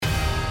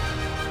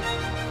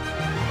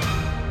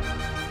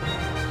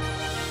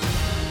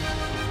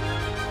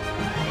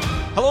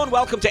Hello and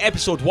welcome to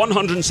episode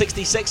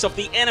 166 of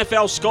the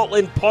NFL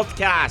Scotland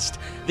podcast.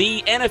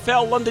 The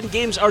NFL London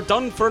games are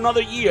done for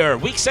another year.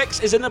 Week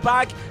 6 is in the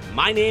bag.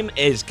 My name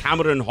is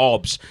Cameron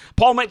Hobbs.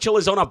 Paul Mitchell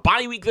is on a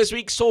bye week this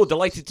week, so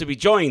delighted to be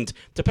joined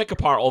to pick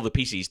apart all the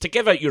pieces, to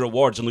give out your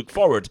awards and look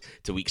forward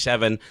to week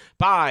 7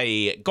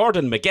 by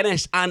Gordon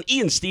McGuinness and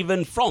Ian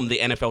Stephen from the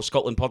NFL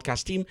Scotland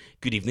podcast team.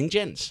 Good evening,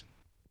 gents.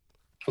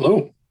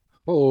 Hello.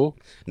 Hello.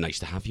 Nice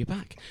to have you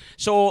back.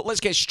 So let's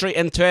get straight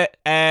into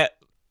it.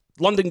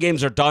 London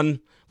games are done.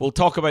 We'll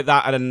talk about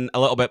that in a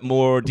little bit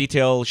more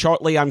detail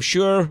shortly, I'm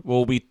sure.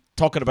 We'll be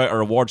talking about our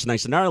awards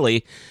nice and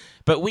early.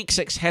 But week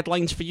 6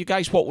 headlines for you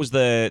guys, what was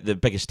the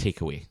biggest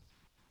takeaway?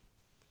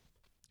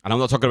 And I'm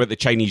not talking about the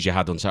Chinese you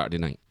had on Saturday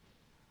night.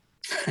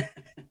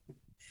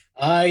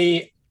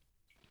 I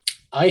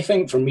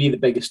think for me the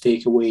biggest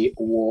takeaway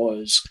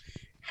was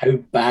how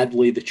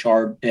badly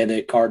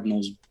the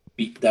Cardinals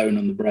beat down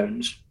on the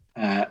Browns,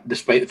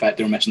 despite the fact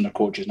they were missing their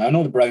coaches. Now, I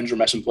know the Browns were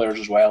missing players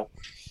as well,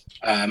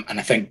 and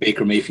I think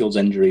Baker Mayfield's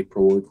injury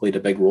probably played a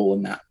big role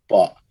in that.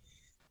 But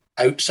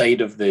outside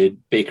of the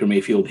Baker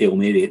Mayfield Hail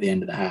Mary at the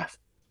end of the half,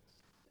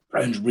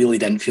 Browns really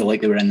didn't feel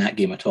like they were in that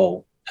game at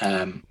all.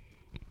 And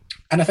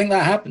I think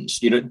that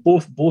happens. You know,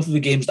 both of the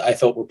games that I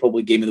thought were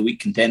probably game of the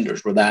week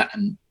contenders were that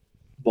and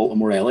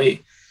Baltimore LA.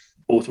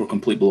 Both were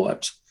complete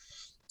blowouts.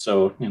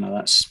 So, you know,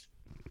 that's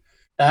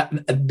that.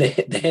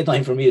 The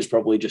headline for me is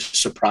probably just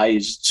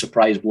surprise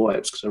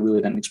blowouts, because I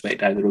really didn't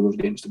expect either of those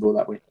games to go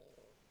that way.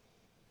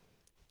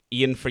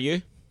 Ian, for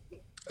you?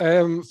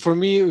 For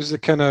me, it was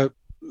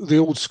the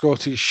old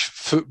Scottish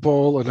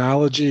football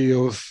analogy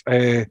of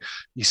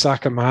you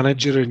sack a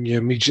manager and you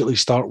immediately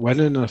start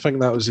winning. And I think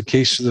that was the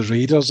case for the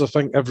Raiders. I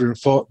think everyone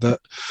thought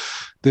that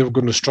they were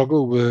going to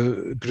struggle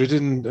with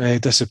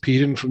Gruden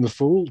disappearing from the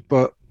fold,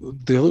 but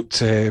they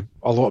looked a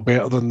lot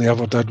better than they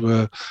ever did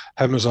with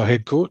him as a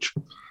head coach.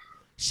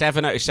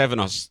 7 out of 7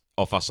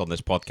 of us on this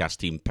podcast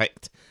team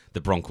picked the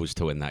Broncos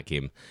to win that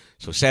game.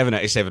 So 7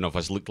 out of 7 of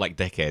us looked like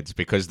dickheads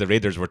because the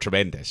Raiders were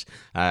tremendous.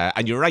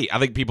 And you're right, I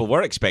think people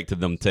were expecting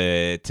them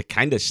to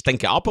kind of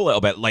stink it up a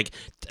little bit, like,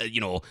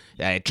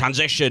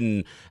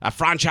 transition, a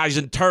franchise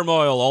in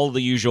turmoil, all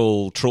the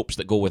usual tropes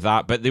that go with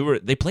that. But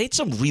they played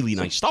some really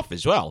nice stuff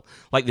as well.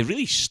 Like, they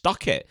really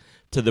stuck it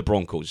to the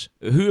Broncos,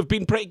 who have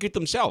been pretty good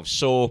themselves.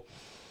 So,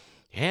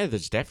 yeah,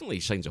 there's definitely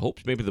signs of hope.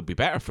 Maybe they'll be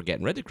better for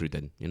getting rid of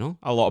Gruden, you know?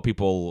 A lot of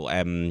people...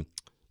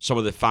 some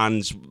of the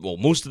fans, well,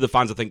 most of the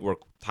fans, I think, were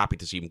happy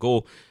to see him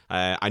go.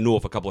 I know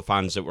of a couple of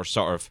fans that were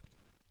sort of,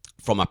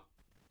 from a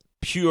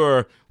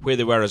pure where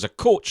they were as a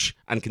coach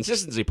and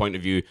consistency point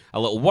of view,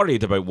 a little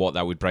worried about what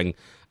that would bring.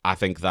 I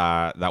think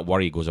that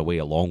worry goes away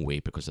a long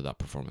way because of that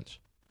performance.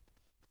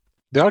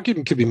 The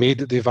argument could be made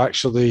that they've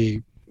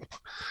actually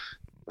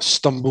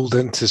stumbled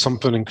into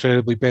something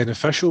incredibly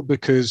beneficial,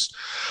 because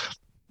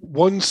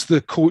once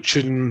the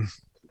coaching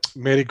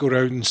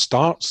merry-go-round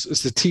starts,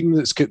 it's the team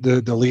that's got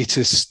the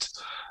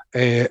latest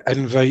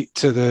invite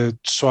to the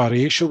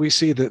soiree, shall we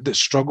say, that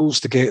struggles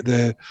to get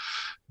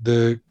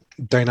the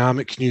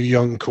dynamic new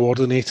young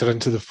coordinator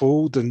into the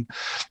fold. And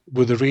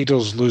with the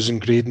Raiders losing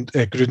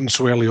Gruden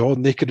so early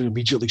on, they can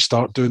immediately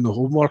start doing the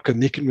homework,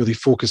 and they can really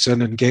focus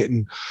in on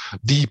getting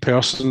the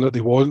person that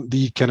they want,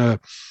 the kind of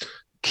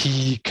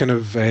key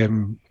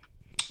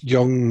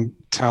young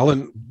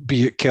talent,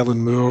 be it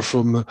Kellen Moore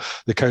from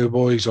the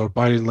Cowboys or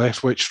Byron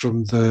Leftwich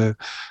from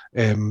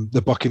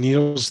the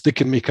Buccaneers. They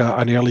can make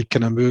an early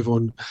kind of move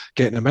on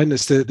getting them in.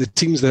 It's the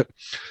teams that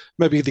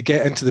maybe they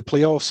get into the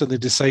playoffs and they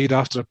decide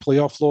after a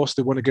playoff loss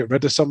they want to get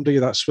rid of somebody.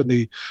 That's when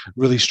they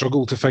really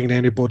struggle to find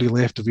anybody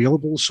left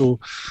available. So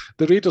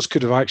the Raiders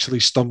could have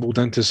actually stumbled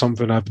into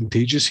something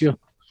advantageous here.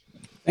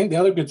 I think the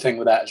other good thing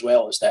with that as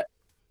well is that,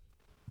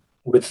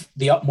 with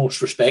the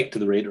utmost respect to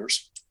the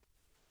Raiders,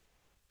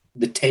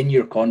 the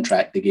 10-year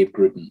contract they gave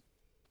Gruden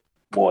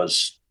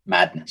was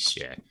madness.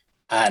 Yeah.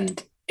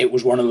 And it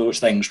was one of those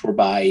things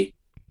whereby,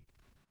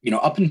 you know,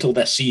 up until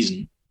this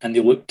season, and they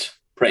looked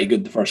pretty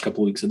good the first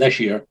couple of weeks of this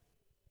year,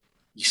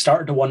 you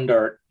started to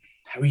wonder,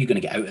 how are you going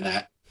to get out of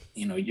that?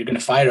 You know, you're going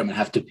to fire him and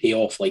have to pay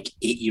off like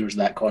 8 years of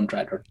that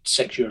contract or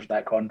 6 years of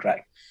that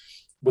contract.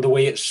 With the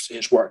way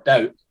it's worked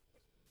out,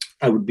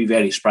 I would be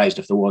very surprised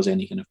if there was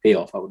any kind of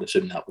payoff. I would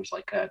assume that was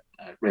like a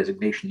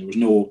resignation. There was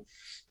no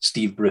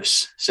Steve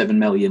Bruce, £7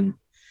 million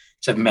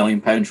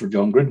for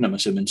John Gruden, I'm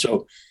assuming.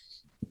 So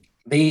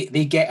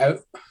they get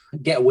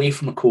away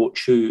from a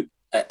coach who,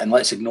 and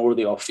let's ignore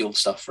the off-field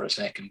stuff for a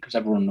second, because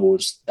everyone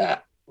knows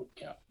that,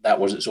 you know, that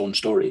was its own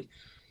story.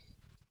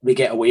 They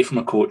get away from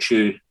a coach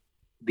who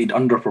they'd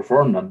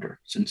underperformed under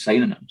since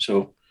signing him.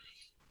 So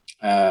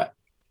I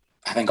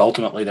think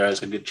ultimately there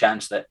is a good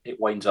chance that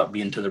it winds up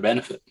being to their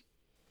benefit.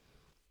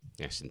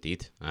 Yes,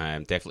 indeed.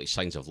 Definitely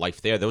signs of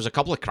life there. There was a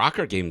couple of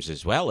cracker games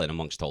as well in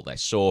amongst all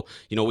this. So,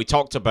 you know, we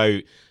talked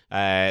about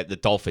the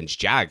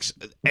Dolphins-Jags.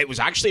 It was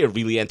actually a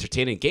really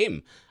entertaining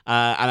game.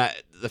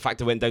 The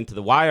fact it went down to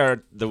the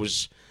wire, there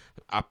was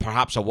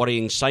perhaps a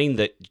worrying sign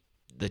that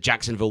the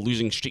Jacksonville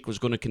losing streak was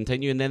going to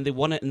continue, and then they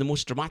won it in the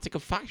most dramatic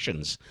of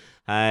fashions.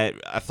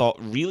 I thought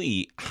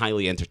really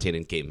highly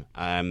entertaining game.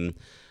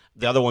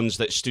 the other ones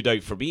that stood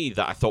out for me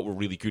that I thought were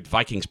really good,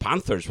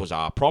 Vikings-Panthers was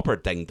a proper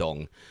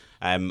ding-dong.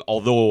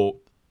 Although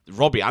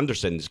Robbie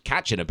Anderson's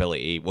catching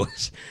ability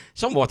was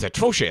somewhat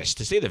atrocious,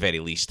 to say the very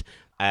least.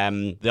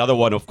 The other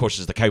one, of course,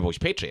 is the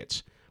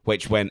Cowboys-Patriots,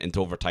 which went into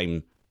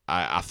overtime,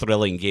 a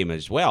thrilling game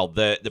as well.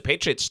 The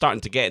Patriots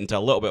starting to get into a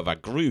little bit of a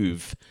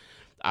groove,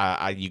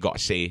 you got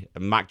to say.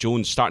 Mac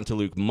Jones starting to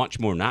look much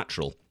more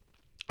natural.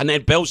 And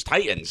then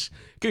Bills-Titans,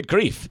 good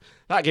grief.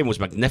 That game was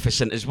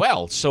magnificent as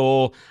well.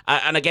 So,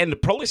 and again,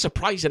 probably a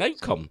surprising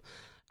outcome.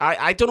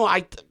 I don't know.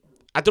 I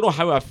don't know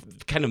how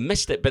I've kind of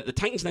missed it, but the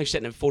Titans now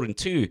sitting at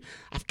 4-2.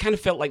 I've kind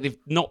of felt like they've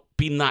not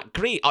been that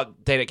great.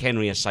 Derrick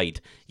Henry aside,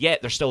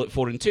 yet they're still at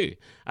 4-2.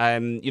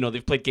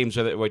 They've played games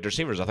with wide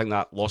receivers. I think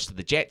that loss to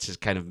the Jets has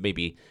kind of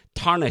maybe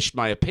tarnished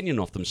my opinion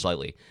of them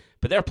slightly.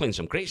 But they're playing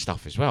some great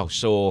stuff as well.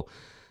 So,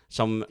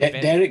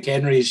 Derrick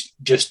Henry's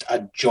just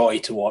a joy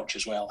to watch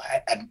as well.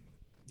 And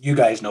you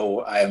guys know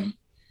I am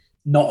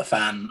not a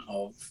fan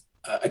of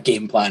a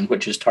game plan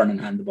which is turn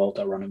and hand the ball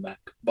to a running back,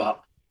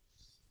 but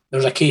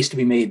there's a case to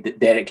be made that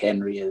Derrick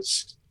Henry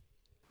is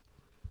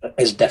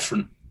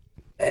different.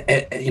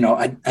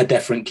 A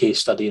different case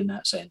study in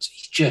that sense.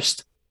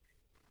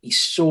 He's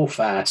so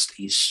fast.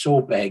 He's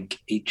so big.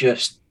 He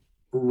just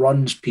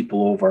runs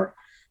people over.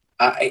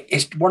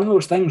 It's one of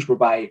those things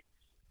whereby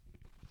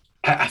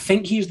I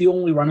think he's the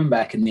only running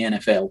back in the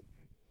NFL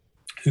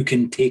who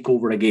can take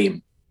over a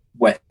game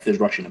with his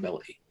rushing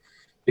ability.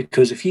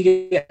 Because if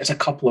he gets a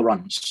couple of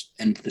runs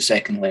into the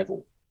second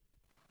level,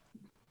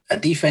 a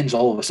defense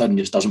all of a sudden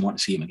just doesn't want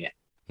to see him again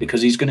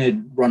because he's going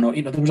to run out.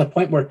 There was a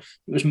point where it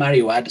was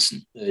Mario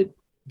Addison, the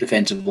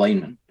defensive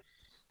lineman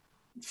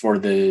for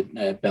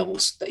the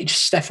Bills, that he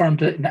just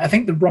stiff-armed it. I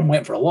think the run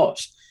went for a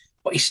loss,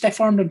 but he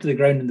stiff-armed him to the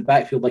ground in the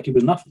backfield like he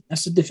was nothing.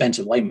 That's the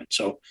defensive lineman.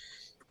 So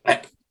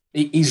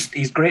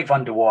he's great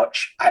fun to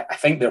watch. I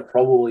think they're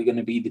probably going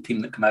to be the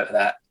team that come out of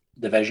that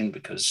division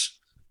because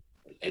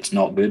it's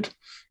not good.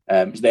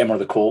 It's them or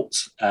the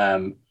Colts.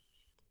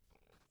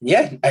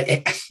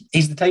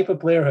 He's the type of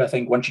player who I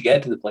think once you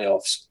get to the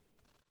playoffs,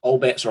 all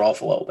bets are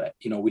off a little bit.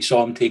 We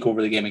saw him take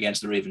over the game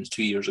against the Ravens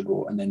 2 years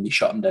ago, and then we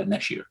shut him down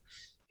this year.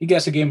 He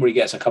gets a game where he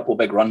gets a couple of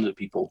big runs at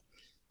people.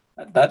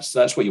 That's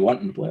what you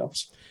want in the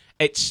playoffs.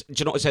 It's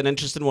an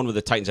interesting one with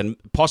the Titans, and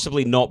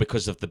possibly not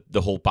because of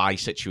the whole bye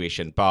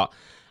situation, but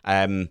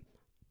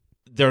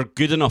they're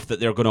good enough that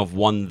they're going to have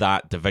won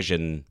that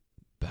division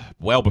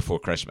well before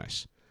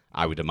Christmas,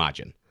 I would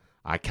imagine.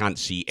 I can't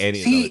see any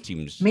of the other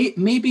teams.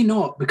 Maybe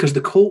not, because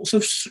the Colts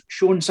have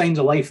shown signs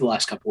of life the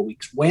last couple of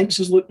weeks. Wentz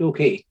has looked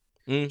okay.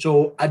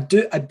 So I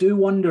do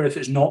wonder if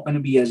it's not going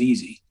to be as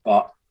easy,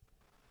 but...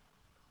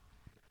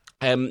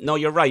 No,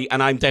 you're right,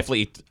 and I'm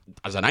definitely,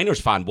 as a Niners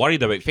fan,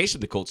 worried about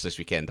facing the Colts this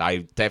weekend. I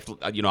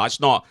definitely, that's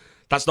not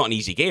an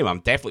easy game.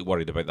 I'm definitely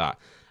worried about that.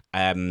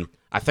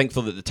 I think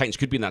though that the Titans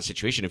could be in that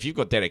situation. If you've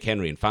got Derrick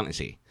Henry in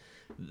fantasy,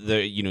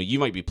 you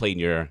might be playing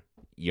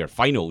your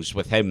finals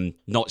with him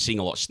not seeing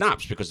a lot of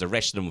snaps because they're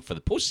resting him for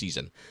the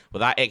postseason. With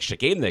that extra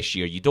game this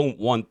year, you don't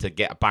want to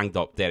get a banged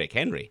up Derrick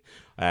Henry.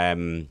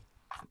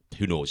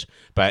 Who knows?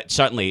 But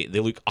certainly they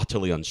look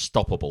utterly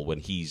unstoppable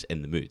when he's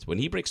in the mood. When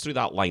he breaks through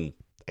that line,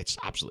 it's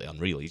absolutely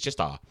unreal. He's just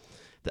a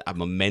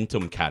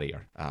momentum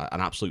carrier,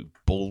 an absolute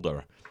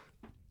boulder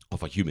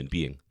of a human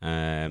being.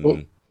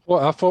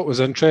 What I thought was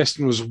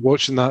interesting was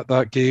watching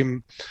that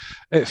game.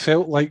 It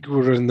felt like we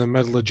were in the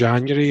middle of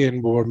January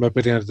and we were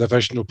maybe in a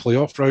divisional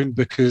playoff round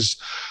because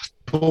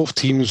both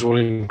teams were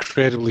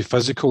incredibly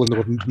physical and they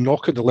were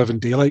knocking the living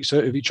daylights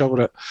out of each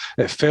other.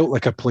 It felt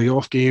like a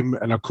playoff game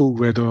in a cold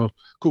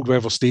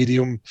weather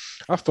stadium.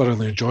 I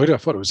thoroughly enjoyed it. I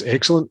thought it was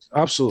excellent,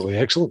 absolutely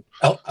excellent.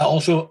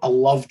 I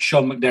loved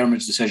Sean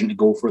McDermott's decision to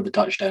go for the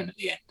touchdown at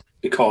the end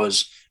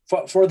because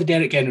for the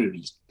Derrick Henry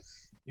reason.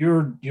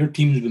 Your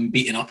team's been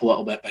beaten up a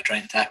little bit by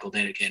trying to tackle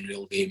Derrick Henry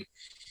all game.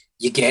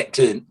 You get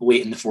to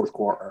late in the fourth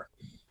quarter.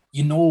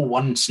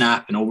 One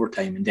snap in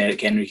overtime and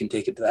Derrick Henry can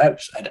take it to the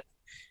house.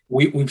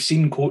 We've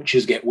seen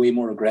coaches get way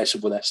more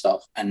aggressive with that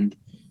stuff, and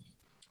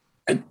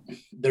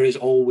there is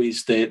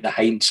always the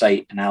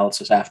hindsight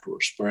analysis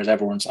afterwards, whereas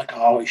everyone's like,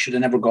 oh, he should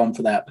have never gone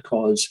for that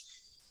because,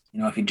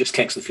 if he just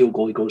kicks the field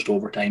goal, he goes to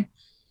overtime.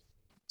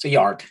 It's a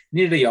yard. He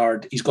needed a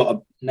yard. He's got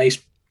a nice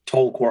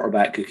tall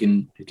quarterback who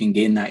can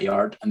gain that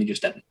yard, and he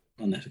just didn't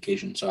on this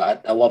occasion. So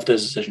I loved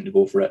his decision to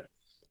go for it.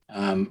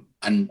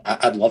 And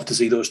I'd love to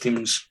see those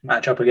teams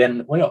match up again in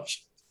the playoffs.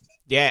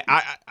 Yeah,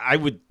 I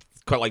would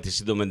quite like to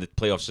see them in the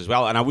playoffs as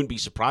well, and I wouldn't be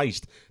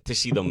surprised to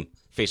see them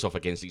face off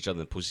against each other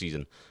in the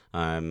postseason.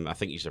 I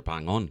think you're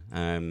bang on,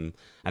 and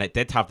it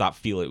did have that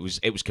feel. It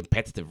was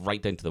competitive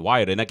right down to the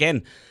wire. And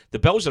again, the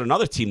Bills are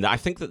another team that I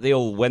think that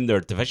they'll win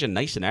their division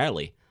nice and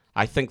early.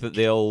 I think that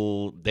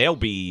they'll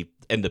be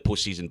in the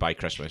postseason by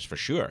Christmas for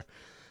sure.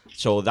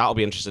 So that'll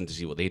be interesting to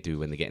see what they do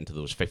when they get into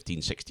those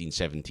 15, 16,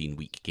 17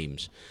 week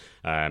games.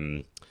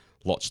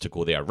 Lots to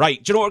go there.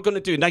 Right, do you know what we're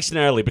going to do nice and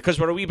early? Because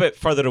we're a wee bit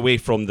further away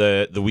from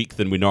the week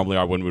than we normally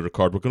are when we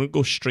record. We're going to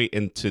go straight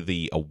into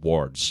the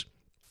awards.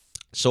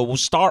 So we'll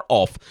start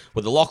off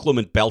with the Loch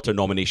Lomond Belter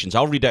nominations.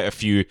 I'll read out a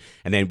few,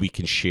 and then we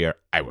can share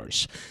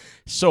ours.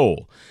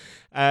 So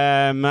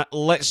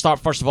let's start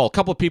first of all. A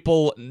couple of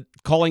people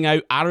calling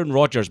out Aaron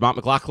Rodgers, Matt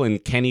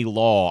McLachlan, Kenny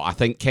Law. I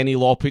think Kenny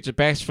Law puts it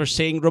best for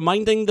saying,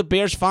 reminding the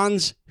Bears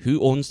fans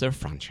who owns their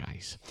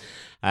franchise.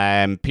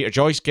 Peter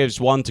Joyce gives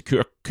one to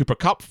Cooper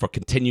Kupp for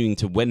continuing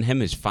to win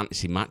him his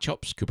fantasy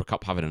matchups. Cooper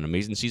Kupp having an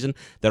amazing season.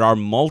 There are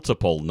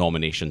multiple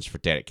nominations for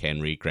Derrick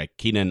Henry, Greg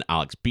Keenan,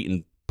 Alex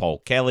Beaton, Paul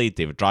Kelly,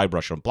 David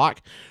Drybrugh, Sean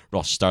Black,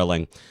 Ross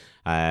Sterling.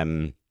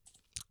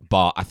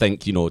 But I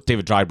think,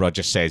 David Drybrugh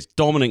just says,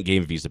 dominant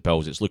game vs the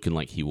Bills. It's looking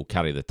like he will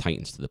carry the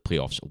Titans to the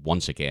playoffs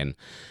once again.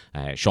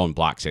 Sean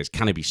Black says,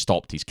 can he be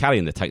stopped? He's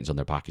carrying the Titans on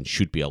their back and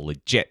should be a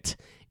legit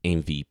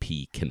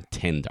MVP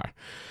contender.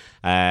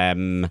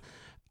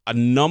 A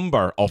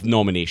number of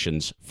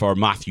nominations for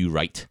Matthew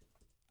Wright,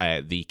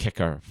 the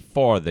kicker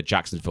for the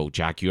Jacksonville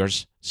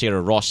Jaguars.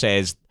 Sarah Ross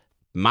says,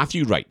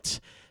 Matthew Wright,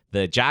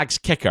 the Jags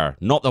kicker,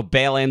 not the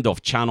bell end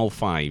of Channel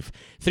 5.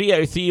 3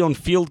 out of 3 on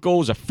field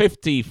goals, a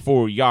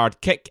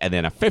 54-yard kick, and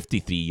then a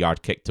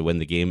 53-yard kick to win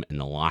the game in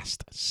the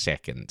last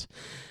second.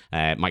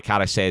 Mike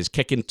Harris says,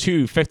 kicking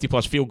 2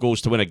 50-plus field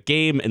goals to win a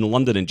game in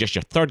London in just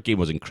your third game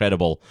was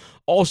incredible.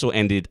 Also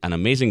ended an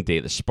amazing day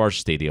at the Spurs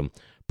Stadium.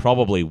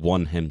 Probably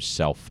won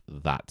himself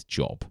that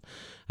job.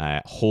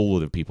 A whole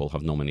load of people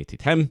have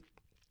nominated him.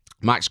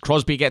 Max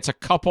Crosby gets a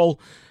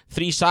couple.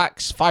 3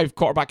 sacks, 5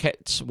 quarterback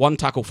hits, 1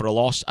 tackle for a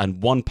loss,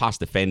 and 1 pass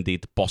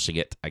defended, bossing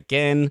it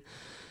again.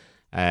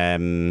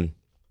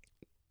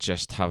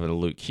 Just having a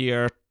look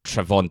here.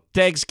 Trevon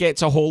Diggs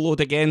gets a whole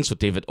load again. So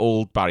David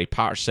Old, Barry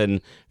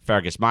Patterson,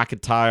 Fergus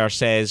McIntyre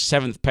says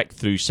 7th pick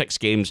through 6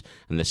 games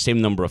and the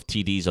same number of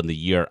TDs on the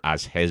year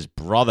as his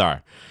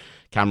brother.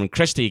 Cameron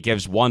Christie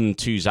gives 1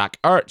 to Zach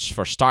Ertz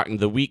for starting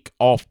the week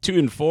off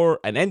 2-4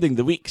 and ending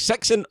the week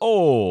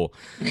 6-0.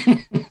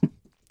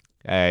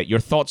 Your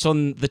thoughts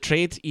on the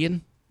trade,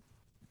 Ian?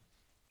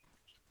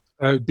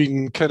 I've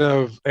been kind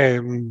of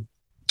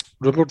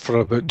rumoured for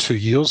about 2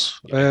 years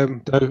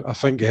now. I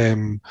think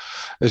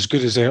as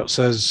good as Ertz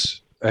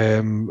is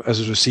as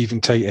a receiving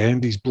tight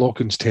end, his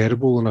blocking's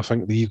terrible, and I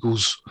think the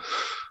Eagles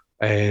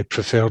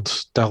preferred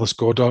Dallas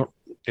Goedert.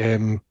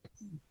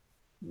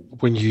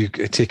 When you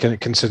take into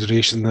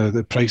consideration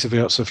the price of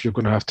Ertz, if you're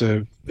going to have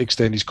to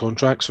extend his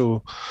contract.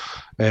 So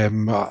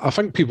I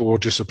think people were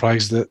just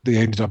surprised that they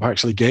ended up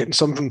actually getting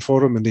something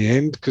for him in the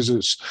end,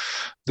 because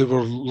they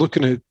were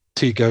looking at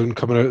T. Gowan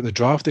coming out of the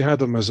draft. They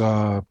had him as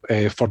a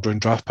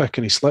third-round draft pick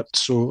and he slipped.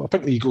 So I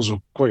think the Eagles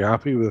are quite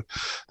happy with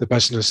the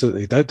business that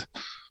they did.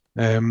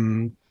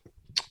 And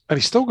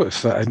he's still got to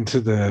fit into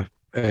the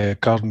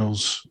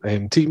Cardinals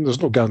team.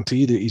 There's no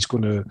guarantee that he's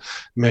going to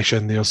mesh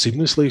in there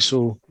seamlessly.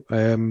 So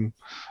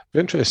be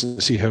interesting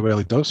to see how well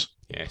he does.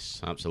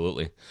 Yes,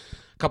 absolutely.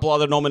 A couple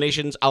other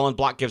nominations. Alan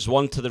Black gives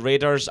 1 to the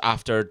Raiders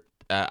after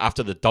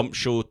the dump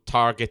show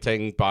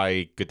targeting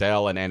by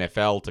Goodell and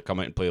NFL to come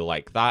out and play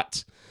like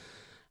that.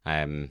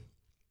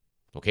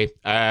 Okay.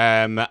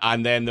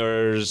 And then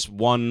there's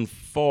 1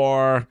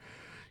 for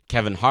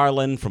Kevin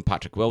Harlan from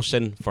Patrick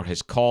Wilson for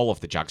his call of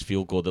the Jags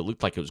field goal that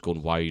looked like it was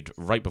going wide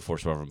right before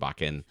swerving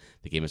back in.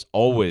 The game is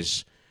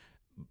always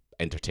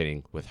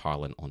entertaining with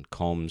Harlan on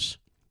comms.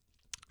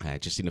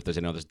 Just seeing if there's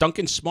any others.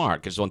 Duncan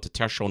Smart gives one to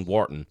Tershawn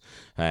Wharton,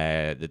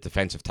 the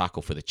defensive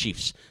tackle for the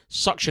Chiefs.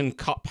 Suction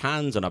cup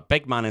hands on a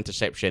big man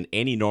interception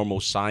any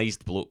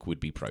normal-sized bloke would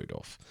be proud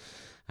of.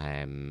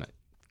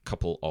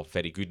 Couple of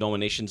very good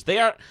nominations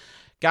there.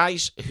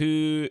 Guys,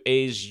 who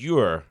is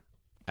your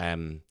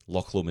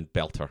Loch Lomond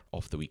Belter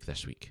of the week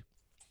this week?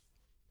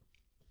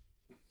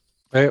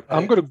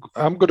 I'm going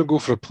to go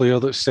for a player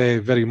that's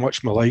very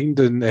much maligned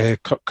in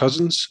Kirk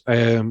Cousins.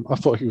 I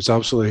thought he was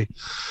absolutely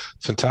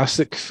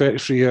fantastic.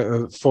 33 out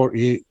of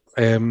 48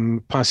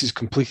 passes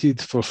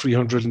completed for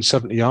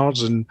 370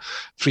 yards and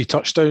 3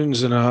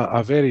 touchdowns, and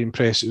a very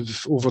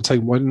impressive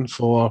overtime win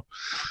for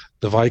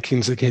the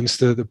Vikings against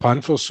the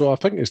Panthers. So I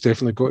think it's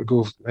definitely got to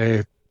go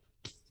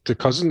to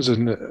Cousins,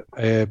 in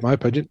my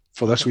opinion,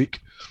 for this week.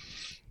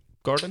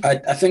 Gordon?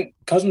 I think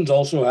Cousins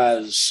also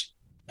has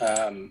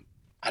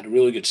had a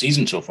really good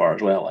season so far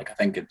as well. Like, I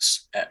think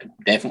it's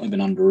definitely been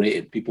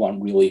underrated. People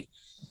aren't really...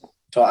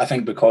 So I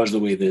think because of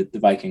the way the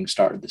Vikings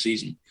started the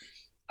season.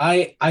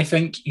 I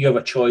think you have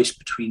a choice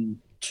between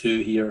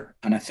 2 here,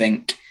 and I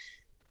think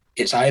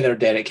it's either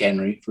Derrick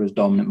Henry for his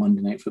dominant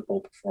Monday Night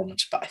Football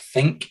performance, but I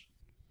think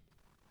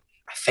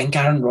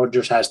Aaron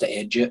Rodgers has to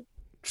edge it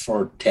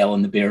for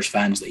telling the Bears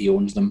fans that he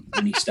owns them,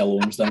 and he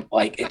still owns them.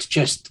 Like, it's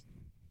just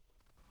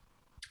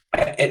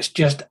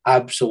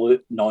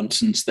absolute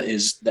nonsense that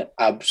is the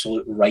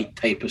absolute right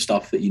type of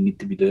stuff that you need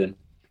to be doing.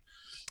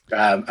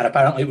 And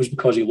apparently it was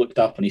because he looked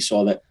up and he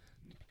saw that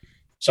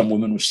some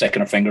woman was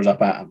sticking her fingers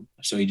up at him.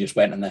 So he just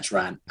went on this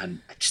rant,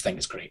 and I just think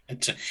it's great.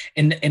 It's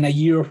in a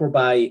year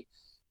whereby,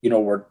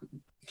 we're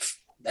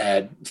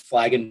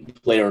flagging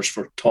players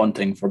for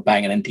taunting, for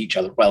banging into each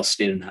other while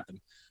staring at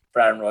them.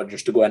 For Aaron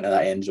Rodgers to go into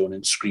that end zone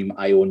and scream,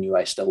 "I own you,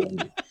 I still own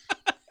you."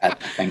 I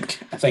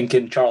think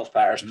in Charles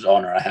Patterson's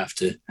honour, I have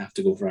to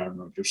go for Aaron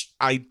Rodgers.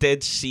 I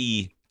did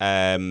see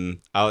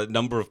a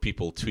number of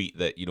people tweet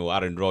that,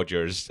 Aaron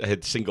Rodgers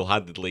had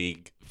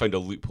single-handedly found a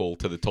loophole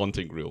to the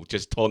taunting rule.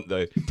 Just taunt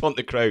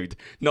the crowd,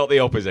 not the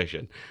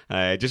opposition.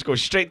 Just go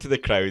straight to the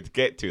crowd,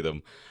 get to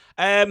them.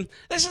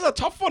 This is a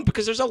tough one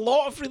because there's a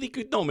lot of really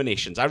good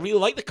nominations. I really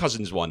like the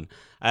Cousins one.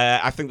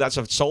 I think that's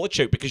a solid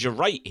shout because you're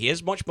right. He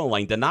is much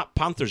maligned, and that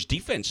Panthers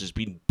defense has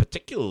been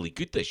particularly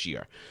good this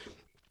year.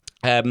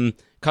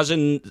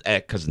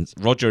 Cousins,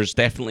 Rodgers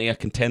definitely a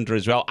contender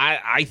as well.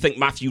 I think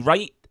Matthew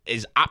Wright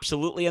is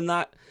absolutely in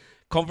that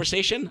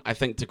conversation. I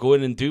think to go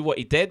in and do what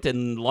he did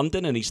in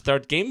London in his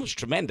third game was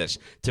tremendous.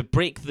 To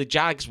break the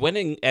Jags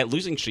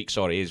losing streak,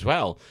 as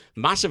well,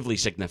 massively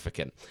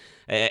significant.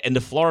 In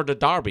the Florida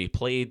Derby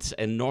played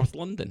in North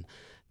London.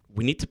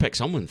 We need to pick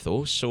someone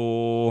though,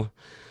 so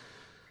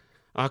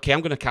okay,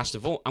 I'm going to cast a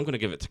vote. I'm going to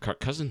give it to Kirk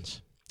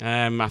Cousins.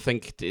 I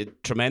think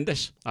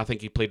tremendous. I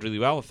think he played really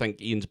well. I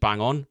think Ian's bang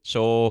on.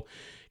 So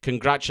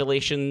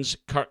congratulations,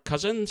 Kirk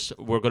Cousins.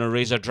 We're going to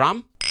raise a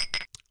dram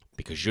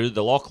because you're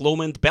the Loch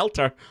Lomond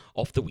Belter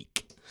of the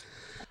week.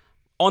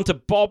 On to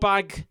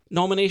Bobag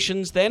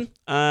nominations then.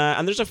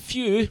 And there's a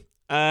few.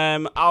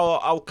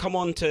 I'll come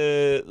on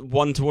to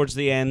one towards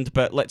the end,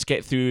 but let's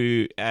get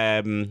through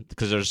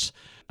because there's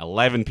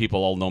 11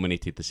 people all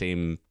nominated the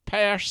same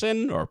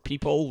person or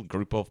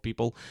group of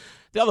people.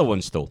 The other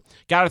ones, though.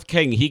 Gareth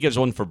King, he gives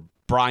one for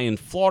Brian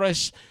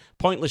Flores.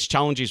 Pointless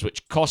challenges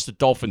which cost the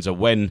Dolphins a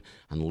win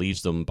and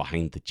leaves them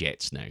behind the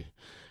Jets now.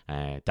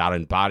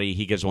 Darren Barry,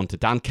 he gives one to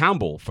Dan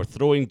Campbell for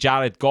throwing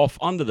Jared Goff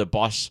under the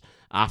bus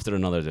after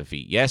another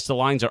defeat. Yes, the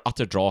Lions are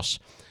utter dross,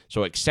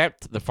 so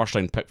accept the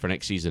first-round pick for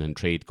next season and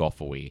trade Goff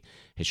away.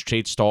 His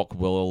trade stock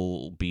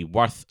will be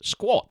worth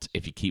squat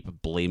if you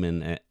keep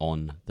blaming it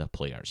on the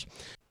players.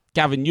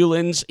 Gavin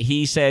Newlands,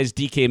 he says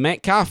DK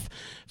Metcalf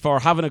for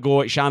having a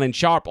go at Shannon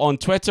Sharp on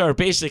Twitter,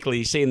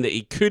 basically saying that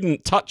he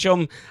couldn't touch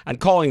him and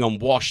calling him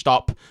washed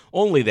up,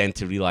 only then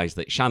to realise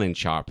that Shannon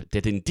Sharp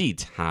did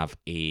indeed have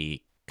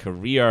a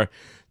career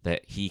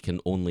that he can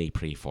only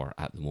pray for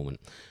at the moment.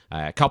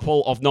 A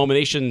couple of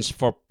nominations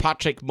for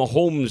Patrick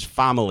Mahomes'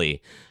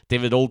 family.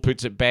 David Old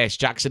puts it best.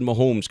 Jackson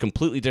Mahomes,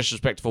 completely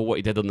disrespectful what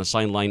he did on the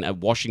sideline at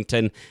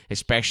Washington,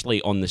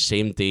 especially on the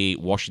same day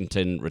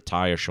Washington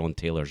retire Sean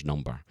Taylor's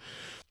number.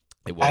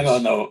 It was.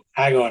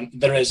 Hang on.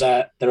 There is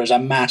a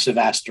massive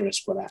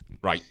asterisk with that.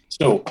 Right.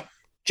 So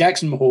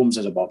Jackson Mahomes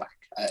is a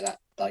ballback.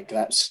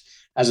 That's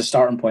as a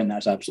starting point.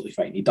 That's absolutely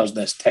fine. He does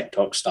this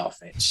TikTok stuff.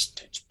 It's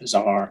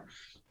bizarre,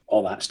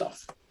 all that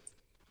stuff.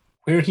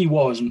 Where he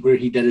was and where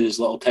he did his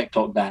little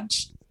TikTok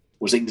dance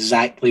was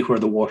exactly where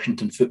the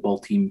Washington football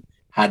team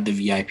had the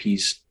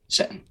VIPs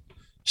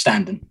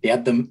standing. They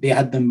had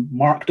them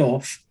marked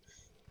off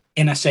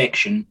in a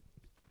section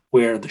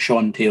where the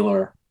Sean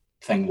Taylor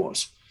thing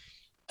was.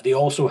 They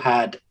also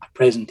had a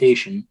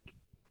presentation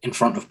in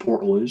front of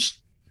Portaloos.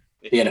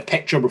 They had a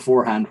picture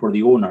beforehand where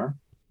the owner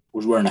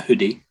was wearing a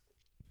hoodie.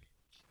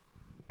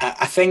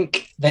 I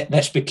think that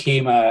this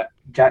became a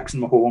Jackson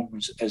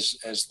Mahomes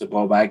as the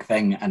ball bag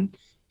thing. And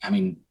I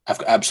mean, I've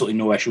got absolutely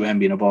no issue with him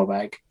being a ball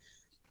bag.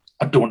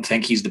 I don't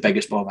think he's the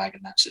biggest ball bag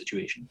in that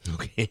situation.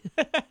 Okay.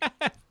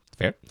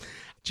 Fair.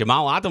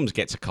 Jamal Adams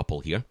gets a couple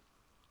here.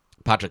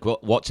 Patrick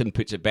Watson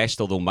puts it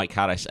best, although Mike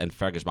Harris and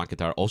Fergus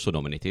McIntyre also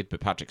nominated. But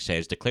Patrick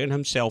says, declaring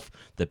himself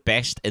the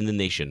best in the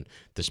nation,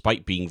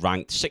 despite being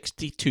ranked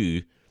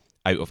 62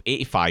 out of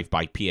 85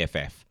 by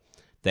PFF.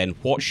 Then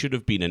what should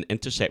have been an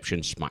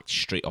interception smacked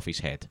straight off his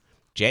head.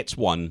 Jets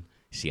 1,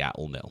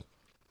 Seattle 0.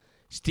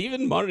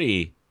 Stephen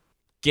Murray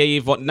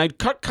gave what? Now,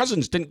 Kirk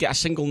Cousins didn't get a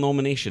single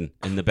nomination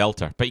in the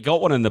belter, but he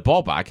got one in the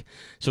ball bag.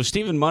 So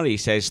Stephen Murray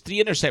says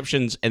 3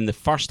 interceptions in the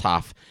first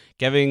half,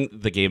 giving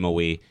the game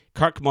away.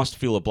 Kirk must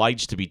feel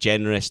obliged to be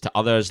generous to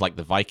others like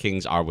the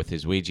Vikings are with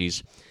his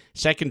wages.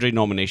 Secondary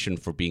nomination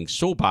for being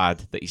so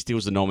bad that he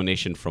steals the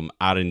nomination from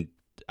Aaron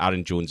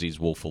Jones's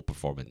woeful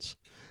performance.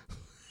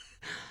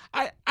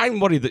 I'm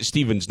worried that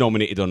Stephen's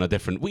nominated on a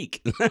different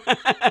week.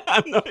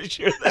 I'm not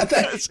sure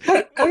that's...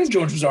 Aaron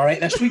Jones was all right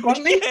this week,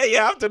 wasn't he?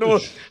 Yeah, I have to know.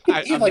 He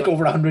had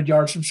over 100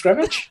 yards from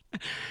scrimmage.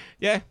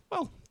 Yeah,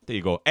 well, there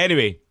you go.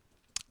 Anyway,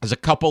 there's a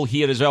couple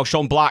here as well.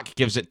 Sean Black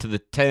gives it to the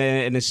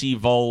Tennessee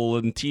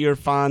Volunteer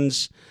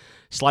fans.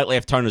 Slightly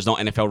off turn is not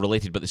NFL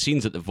related, but the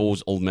scenes at the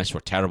Vols Ole Miss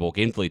were terrible.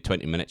 Game played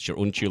 20 minutes, your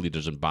own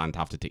cheerleaders and band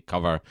have to take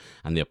cover,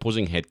 and the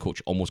opposing head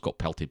coach almost got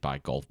pelted by a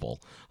golf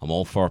ball. I'm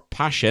all for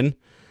passion,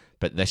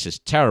 but this is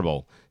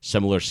terrible.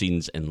 Similar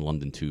scenes in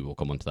London too. We'll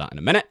come on to that in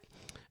a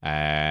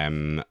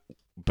minute.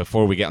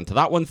 Before we get onto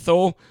that one,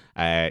 though,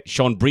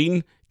 Sean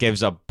Breen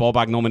gives a ball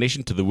bag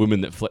nomination to the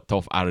woman that flipped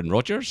off Aaron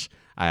Rodgers.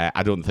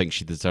 I don't think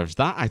she deserves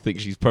that. I think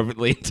she's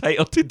perfectly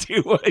entitled to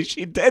do what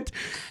she did.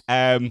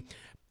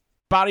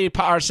 Barry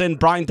Patterson,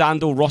 Brian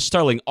Dando, Ross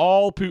Sterling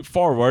all put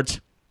forward...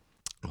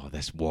 Oh,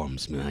 this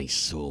warms my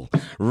soul.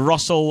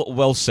 Russell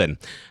Wilson.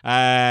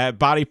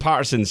 Barry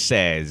Patterson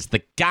says,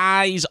 the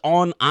guys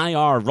on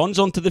IR runs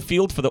onto the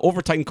field for the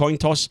overtime coin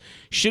toss.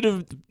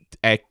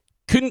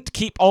 Couldn't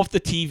keep off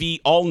the TV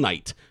all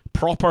night.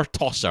 proper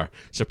tosser.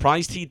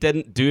 Surprised he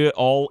didn't do it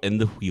all in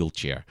the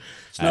wheelchair.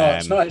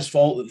 It's not his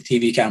fault that the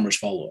TV cameras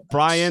follow him.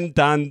 Brian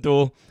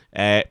Dando,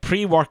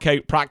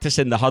 pre-workout, practice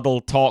in the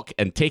huddle, talk,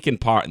 and taking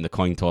part in the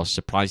coin toss.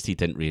 Surprised he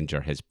didn't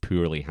re-injure his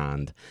poorly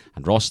hand.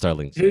 And Ross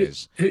Sterling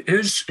says...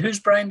 Who's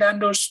Brian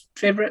Dando's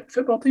favourite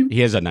football team?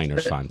 He is a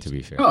Niners fan, to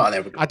be fair. Oh,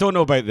 there we go. I don't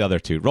know about the other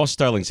two. Ross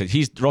Sterling says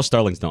Ross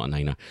Sterling's not a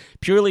Niner.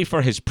 Purely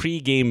for his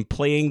pre-game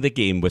playing the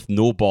game with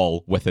no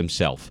ball with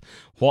himself.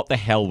 What the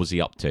hell was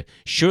he up to?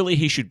 Surely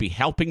he should be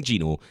helping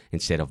Gino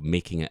instead of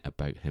making it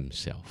about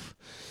himself.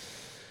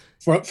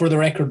 For the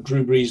record,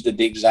 Drew Brees did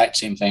the exact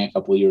same thing a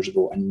couple of years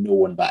ago, and no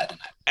one batted an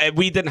eye.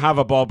 We didn't have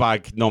a ball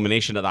bag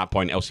nomination at that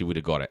point, else he would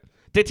have got it.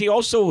 Did he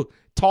also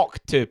talk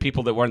to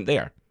people that weren't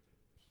there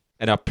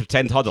in a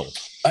pretend huddle?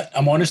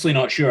 I'm honestly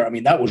not sure. I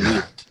mean, that was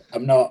weird.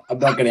 I'm not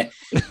going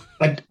to.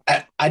 But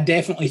I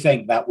definitely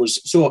think that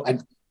was so.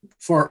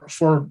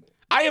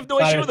 I have no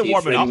issue with the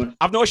warming up.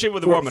 I've no issue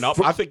with the warming up.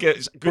 I think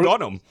it's good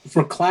on him.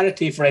 For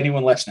clarity for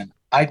anyone listening,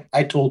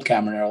 I told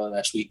Cameron earlier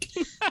this week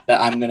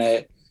that I'm going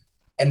to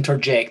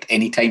interject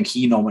anytime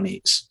he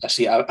nominates.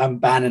 I'm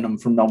banning him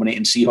from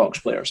nominating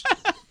Seahawks players.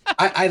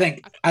 I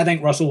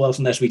think Russell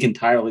Wilson this week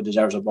entirely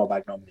deserves a ball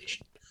bag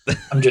nomination.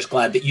 I'm just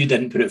glad that you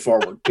didn't put it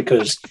forward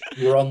because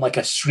you were on like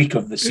a streak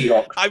of the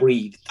Seahawks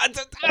breed. And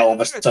all of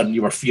a sudden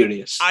you were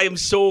furious. I am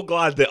so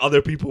glad that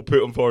other people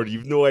put him forward.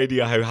 You've no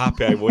idea how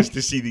happy I was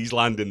to see these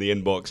land in the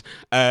inbox.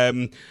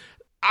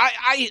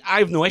 I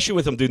have no issue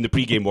with him doing the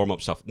pre-game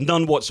warm-up stuff.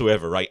 None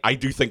whatsoever, right? I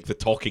do think the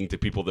talking to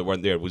people that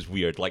weren't there was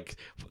weird. Like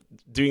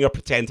doing a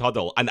pretend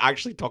huddle and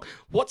actually talk.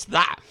 What's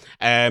that?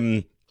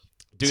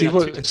 See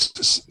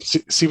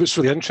what's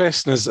really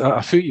interesting is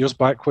a few years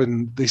back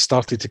when they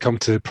started to come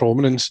to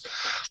prominence,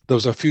 there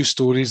was a few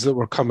stories that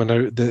were coming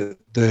out that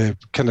the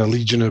kind of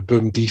Legion of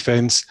Boom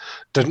defence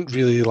didn't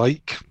really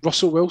like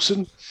Russell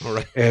Wilson. All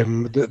right.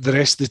 The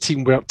rest of the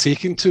team weren't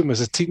taking to him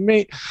as a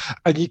teammate,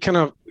 and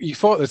you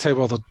thought at the time,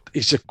 well,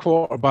 he's a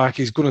quarterback,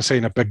 he's going to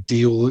sign a big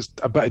deal. It's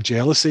a bit of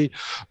jealousy,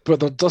 but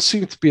there does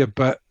seem to be a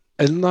bit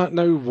in that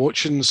now.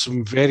 Watching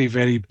some very,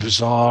 very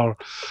bizarre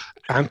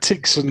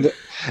antics, and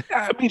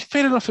I mean,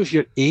 fair enough if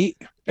you're 8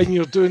 and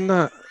you're doing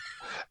that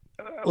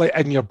like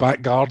in your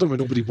back garden with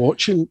nobody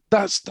watching,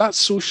 that's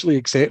socially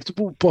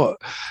acceptable, but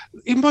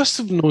he must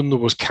have known there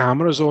was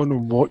cameras on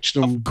and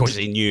watching him. Of course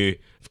he knew.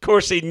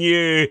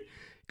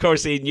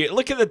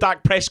 Look at the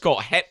Dak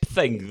Prescott hip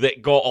thing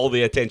that got all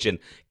the attention.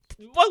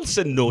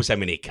 Wilson knows how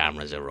many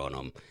cameras are on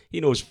him.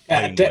 He knows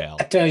fine well.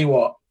 I tell you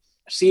what,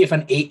 see if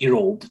an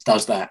 8-year-old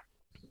does that,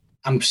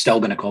 I'm still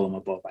going to call him a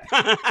ball bag.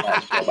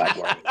 That's ball bag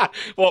word.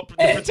 What, the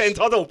pretend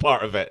huddle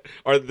part of it?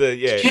 Or the,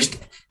 yeah. Just,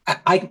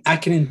 I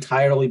can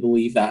entirely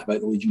believe that about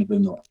the Legion of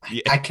Boom, though.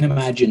 Yeah. I can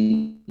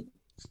imagine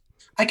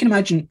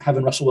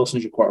having Russell Wilson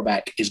as your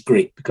quarterback is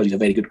great because he's a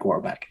very good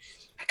quarterback.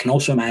 I can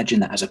also imagine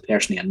that as a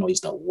person, he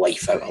annoys the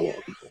life out of a lot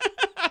of people.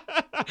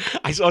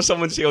 I saw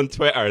someone say on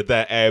Twitter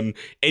that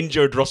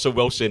injured Russell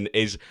Wilson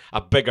is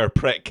a bigger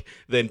prick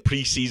than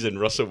pre-season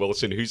Russell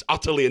Wilson, who's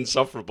utterly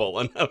insufferable.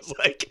 And I was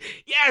like,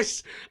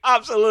 yes,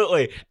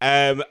 absolutely.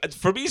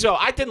 For me as well,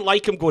 I didn't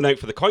like him going out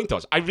for the coin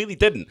toss. I really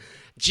didn't.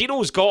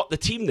 Gino's got the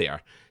team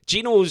there.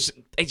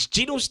 It's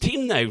Gino's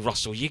team now,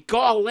 Russell. You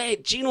gotta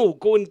let Gino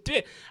go and do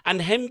it.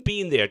 And him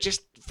being there,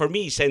 just for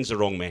me, sends the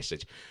wrong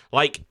message.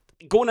 Like,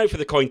 going out for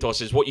the coin toss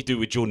is what you do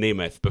with Joe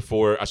Namath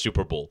before a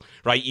Super Bowl,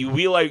 right? You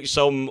wheel out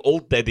some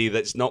old diddy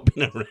that's not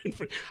been around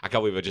for... I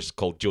can't believe I just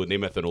called Joe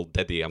Namath an old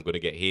diddy. I'm going to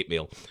get hate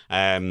mail.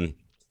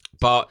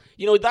 But,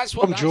 that's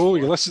what... I'm Joe.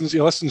 He listens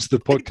to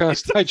the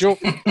podcast. Hi, Joe.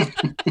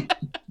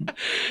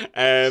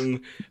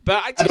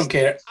 But I don't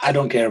care. I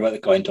don't care about the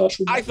coin toss.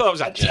 I thought it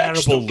was a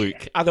terrible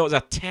look. I thought it was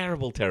a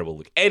terrible, terrible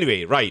look.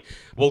 Anyway, right,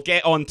 we'll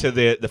get on to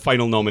the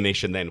final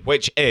nomination then,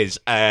 which is,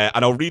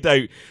 and I'll read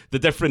out the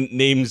different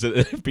names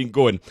that have been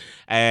going.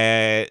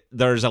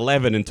 There's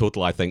 11 in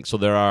total, I think. So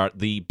there are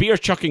the beer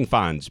chucking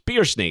fans,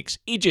 beer snakes,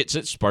 Egypts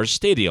at Spurs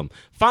Stadium,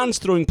 fans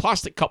throwing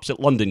plastic cups at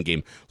London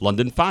game,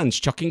 London fans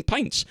chucking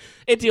pints,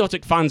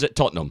 idiotic fans at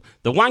Tottenham,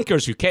 the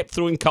wankers who kept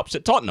throwing cups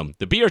at Tottenham,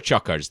 the beer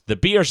chuckers, the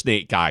beer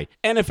snake guy,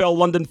 NFL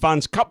London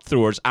fans cup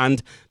throwers,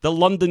 and the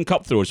London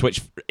Cup Throwers,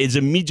 which is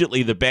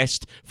immediately the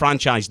best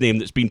franchise name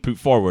that's been put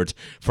forward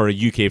for a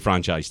UK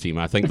franchise team.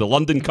 I think the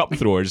London Cup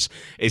Throwers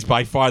is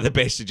by far the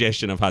best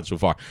suggestion I've had so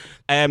far.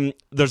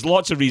 There's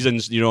lots of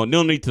reasons, no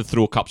need to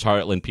throw cups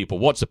hurtling people.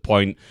 What's the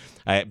point?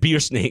 Beer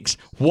snakes,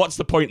 what's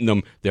the point in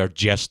them? They're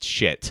just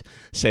shit,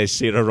 says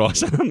Sarah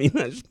Ross. I mean,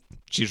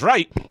 she's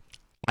right.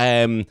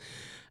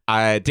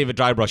 David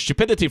Drybrush,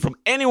 stupidity from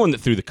anyone that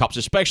threw the cups,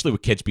 especially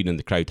with kids being in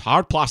the crowd.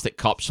 Hard plastic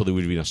cups, so they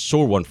would have been a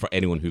sore one for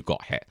anyone who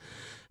got hit.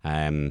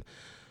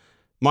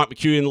 Mark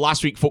McEwen,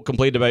 last week folk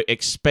complained about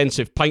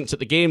expensive pints at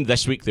the game.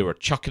 This week they were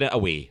chucking it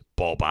away.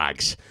 Ball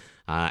bags.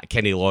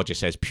 Kenny Lodge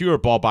says, pure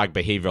ball bag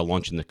behaviour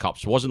launching the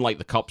cups. Wasn't like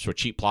the cups were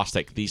cheap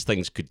plastic. These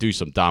things could do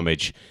some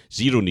damage.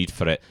 Zero need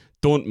for it.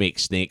 Don't make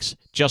snakes.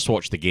 Just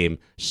watch the game.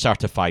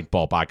 Certified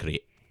ball baggery.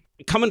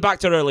 Coming back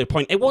to our earlier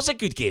point, it was a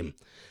good game.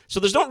 So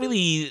there's not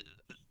really...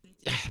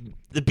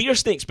 the beer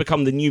snake's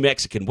become the new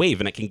Mexican wave,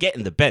 and it can get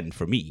in the bin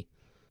for me.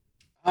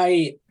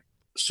 I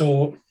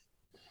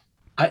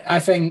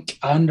think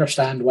I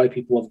understand why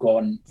people have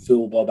gone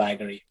full Bob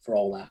Aggery for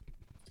all that.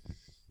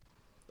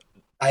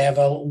 I have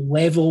a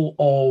level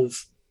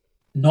of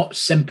not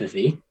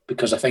sympathy,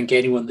 because I think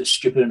anyone that's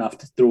stupid enough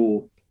to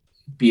throw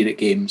beer at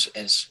games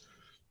is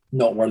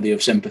not worthy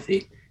of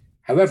sympathy.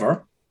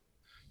 However,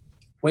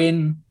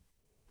 when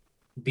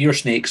beer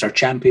snakes are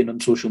championed on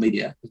social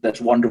media, this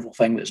wonderful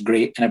thing that's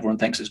great and everyone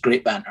thinks it's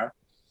great banter,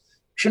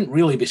 shouldn't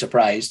really be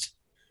surprised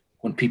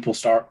when people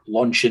start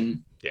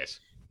launching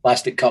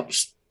plastic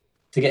cups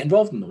to get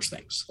involved in those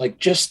things. Like,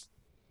 just,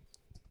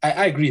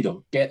 I agree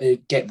though.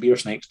 Get beer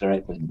snakes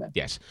directly in the bin.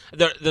 Yes,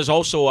 there's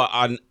also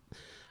an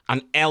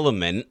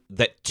element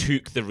that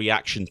took the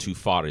reaction too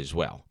far as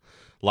well.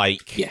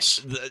 Like,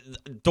 yes,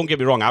 don't get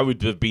me wrong, I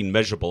would have been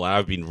miserable and I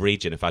would have been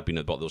raging if I'd been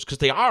at the bottom of those, because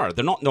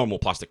they're not normal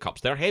plastic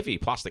cups, they're heavy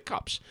plastic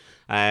cups.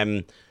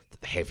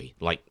 Heavy,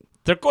 like,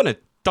 they're going to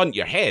stunt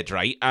your head,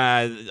 right?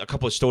 A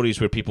couple of stories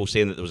where people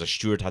saying that there was a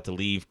steward had to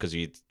leave because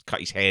he'd cut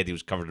his head, he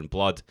was covered in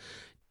blood.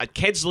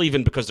 Kids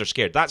leaving because they're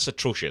scared, that's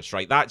atrocious,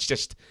 right? That's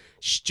just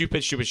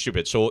stupid.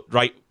 So,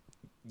 right,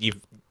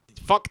 you've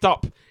fucked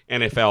up,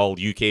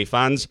 NFL UK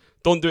fans,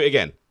 don't do it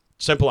again.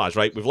 Simple as,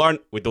 right? We've learned,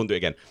 we don't do it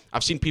again.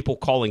 I've seen people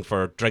calling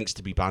for drinks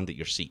to be banned at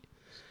your seat.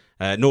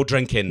 No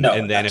drinking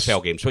in the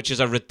NFL games, which is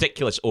a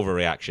ridiculous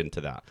overreaction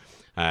to that.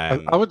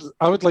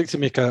 I would like to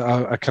make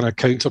a kind of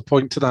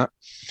counterpoint to that,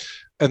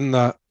 in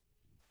that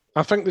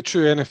I think the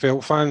true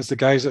NFL fans, the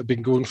guys that have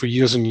been going for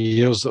years and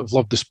years, that have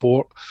loved the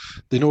sport,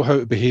 they know how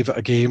to behave at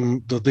a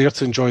game. They're there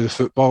to enjoy the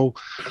football.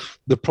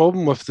 The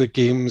problem with the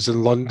games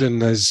in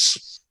London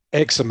is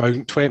X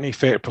amount, 20,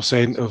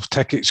 30% of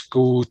tickets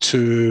go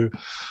to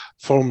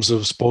forms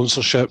of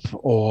sponsorship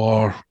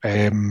or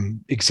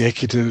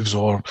executives,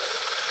 or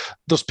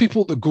there's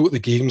people that go to the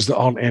games that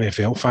aren't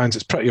NFL fans.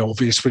 It's pretty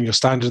obvious when you're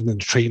standing in the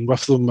train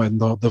with them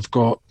and they've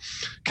got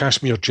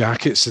cashmere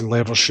jackets and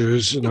leather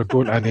shoes and they're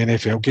going to an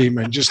NFL game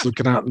and just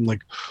looking at them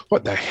like,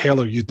 what the hell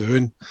are you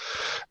doing?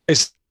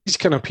 It's these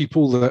kind of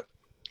people that,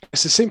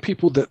 it's the same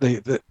people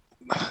that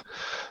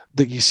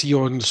you see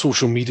on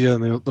social media,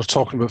 and they're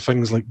talking about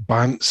things like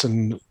bants,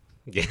 and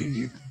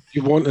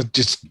you want to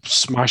just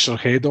smash their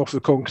head off the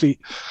concrete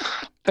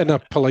in a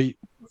polite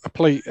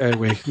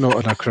way,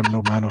 not in a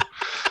criminal manner.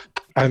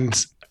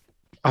 And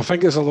I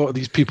think there's a lot of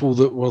these people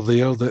that were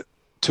there that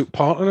took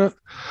part in it.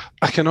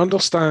 I can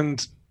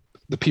understand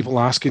the people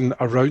asking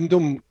around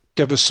them,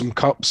 give us some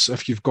cups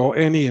if you've got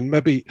any, and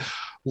maybe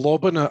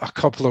lobbing it a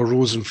couple of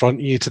rows in front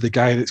of you to the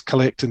guy that's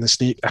collecting the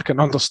snake. I can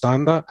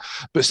understand that.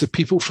 But it's the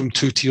people from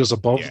 2 tiers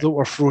above that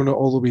were throwing it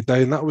all the way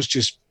down. That was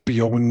just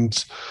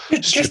beyond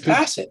just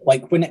pass it.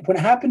 Like when it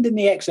happened in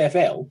the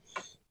XFL,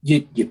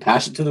 you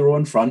pass it to the row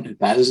in front, who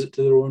passes it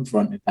to the row in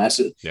front, who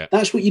passes it. Yeah.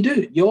 That's what you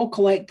do. You all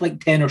collect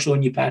like 10 or so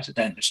and you pass it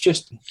down. It's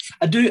just,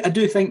 I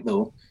do think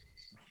though,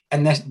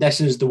 and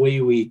this is the way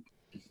we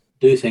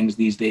do things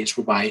these days,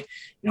 whereby,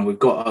 we've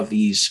got to have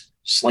these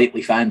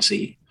slightly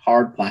fancy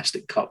hard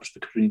plastic cups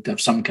because we need to have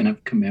some kind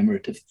of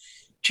commemorative.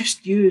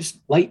 Just use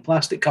light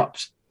plastic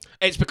cups.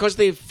 It's because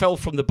they fell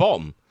from the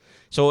bottom.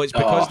 So it's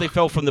because they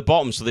fell from the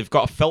bottom, so they've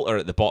got a filter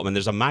at the bottom, and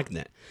there's a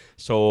magnet.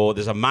 So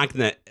there's a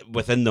magnet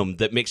within them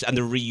that makes, and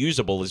they're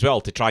reusable as well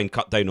to try and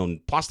cut down on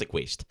plastic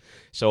waste.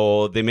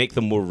 So they make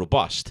them more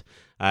robust.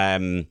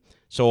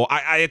 So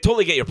I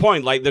totally get your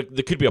point. Like there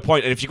could be a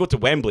point, and if you go to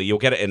Wembley, you'll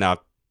get it in a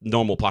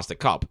normal plastic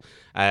cup.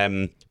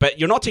 But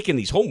you're not taking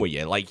these home with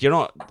you. Like you're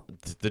not.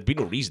 There'd be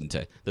no reason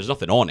to. There's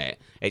nothing on it.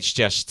 It's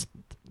just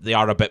they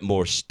are a bit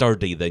more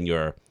sturdy than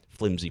your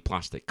flimsy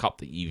plastic cup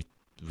that you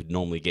would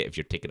normally get if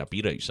you're taking a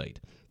beer outside.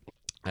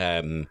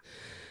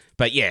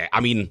 But yeah,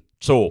 I mean,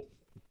 so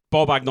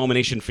Bob Bag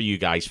nomination for you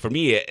guys. For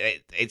me,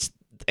 it's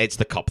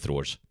the cup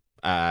throwers.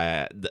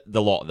 The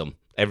lot of them,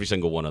 every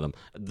single one of them.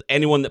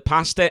 Anyone that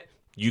passed it,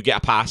 you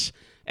get a pass.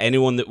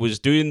 Anyone that was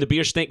doing the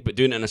beer snake but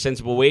doing it in a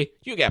sensible way,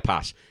 you get a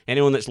pass.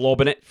 Anyone that's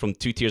lobbing it from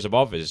 2 tiers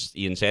above, as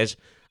Ian says,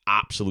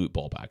 absolute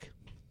ball bag.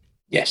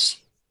 Yes.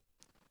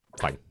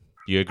 Fine.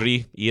 You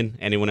agree, Ian?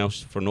 Anyone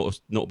else for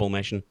notable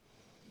mention?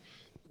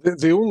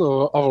 The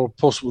only other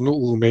possible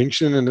notable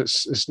mention, and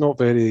it's not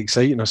very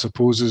exciting, I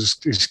suppose, is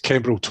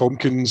Kembrell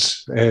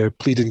Tompkins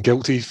pleading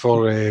guilty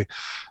for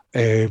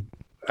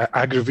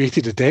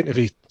aggravated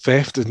identity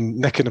theft and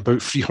nicking about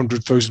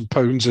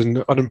 £300,000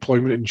 in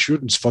unemployment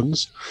insurance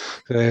funds.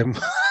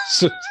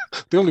 So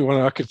the only one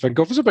I could think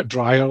of is a bit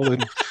drier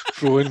than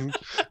throwing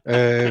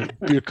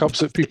beer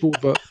cups at people,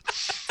 but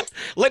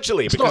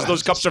literally because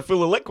those cups are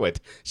full of liquid.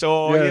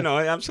 So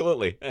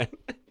absolutely.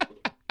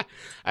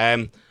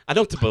 I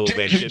don't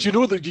mention. Do you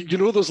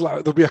know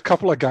that? There'll be a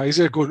couple of guys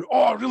there going,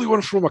 "Oh, I really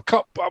want to throw my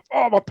cup.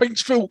 Oh, my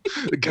pint's full."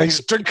 The guys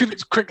drinking it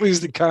as quickly as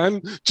they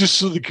can, just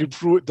so they can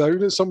throw it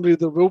down at somebody.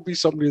 There will be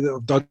somebody that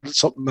have done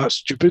something that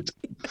stupid.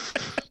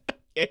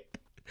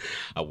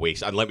 A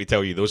waste. And let me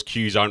tell you, those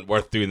queues aren't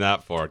worth doing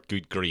that for.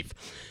 Good grief.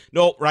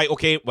 No, right,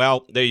 okay.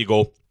 Well, there you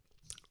go.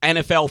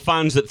 NFL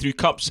fans that threw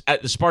cups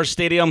at the Spurs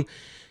stadium,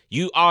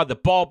 you are the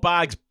ball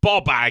bags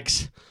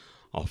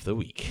of the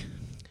week.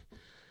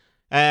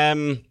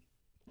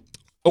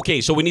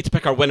 Okay, so we need to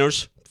pick our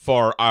winners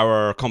for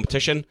our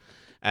competition.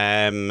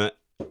 Ian,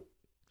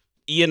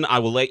 I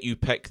will let you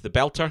pick the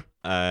belter.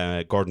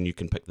 Gordon, you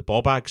can pick the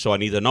ball bag. So I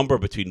need a number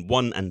between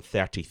 1 and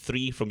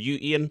 33 from you,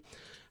 Ian,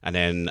 and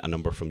then a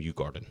number from you,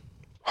 Gordon.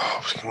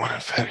 1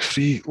 and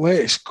 33.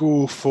 Let's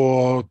go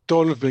for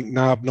Donovan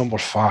McNabb, number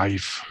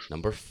 5.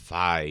 Number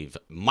 5,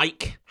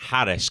 Mike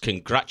Harris.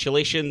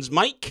 Congratulations,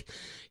 Mike.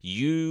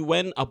 You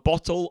win a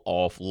bottle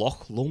of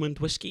Loch Lomond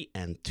whiskey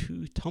and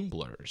 2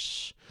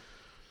 tumblers.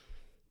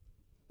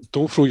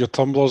 Don't throw your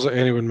tumblers at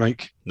anyone,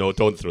 Mike. No,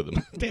 don't throw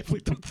them. Definitely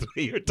don't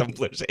throw your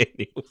tumblers at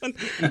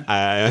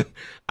anyone.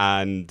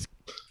 And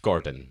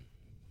Gordon.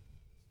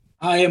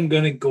 I am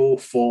going to go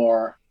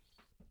for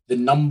the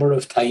number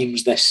of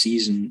times this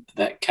season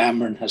that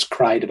Cameron has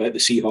cried about the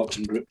Seahawks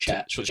in group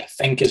chats, which I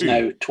think is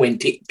now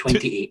 28.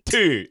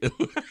 2.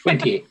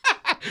 28.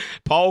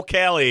 Paul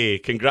Kelly.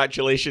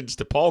 Congratulations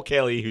to Paul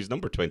Kelly, who's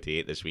number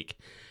 28 this week.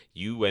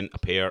 You win a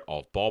pair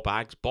of ball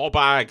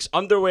bags,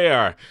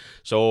 underwear.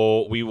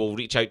 So we will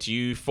reach out to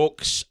you,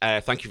 folks.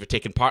 Thank you for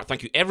taking part.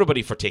 Thank you,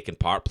 everybody, for taking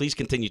part. Please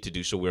continue to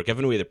do so. We're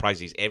giving away the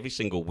prizes every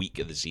single week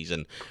of the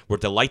season. We're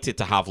delighted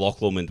to have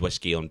Loch Lomond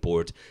whiskey on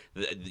board.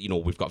 You know,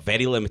 we've got a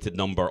very limited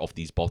number of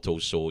these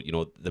bottles. So, you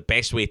know, the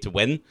best way to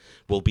win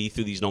will be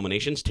through these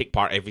nominations. Take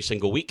part every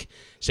single week.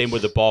 Same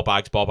with the ball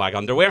bag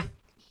underwear.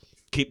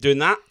 Keep doing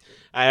that.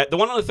 The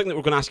one other thing that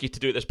we're going to ask you to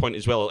do at this point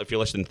as well, if you're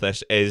listening to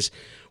this, is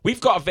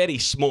we've got a very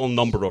small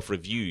number of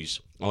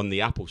reviews on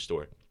the Apple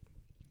Store.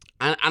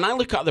 And I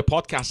look at other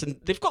podcasts, and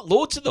they've got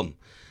loads of them.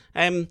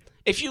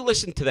 If you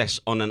listen to this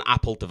on an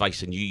Apple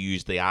device and you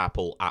use the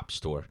Apple App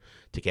Store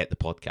to get the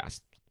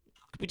podcast,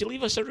 would you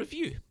leave us a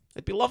review?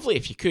 It'd be lovely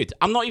if you could.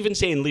 I'm not even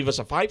saying leave us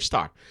a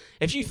 5-star.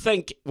 If you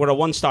think we're a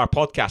 1-star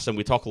podcast and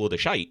we talk a load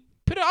of shite,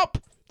 put it up.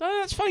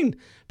 That's fine.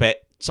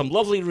 But some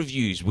lovely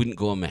reviews wouldn't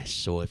go amiss.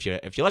 So if you're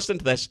listening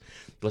to this,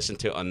 listen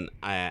to it on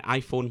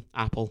iPhone,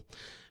 Apple,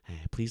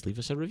 please leave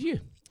us a review.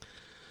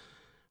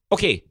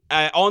 Okay,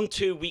 on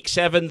to week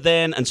 7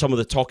 then, and some of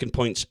the talking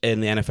points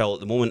in the NFL at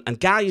the moment. And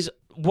guys,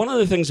 one of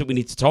the things that we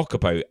need to talk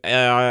about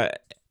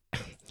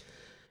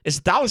is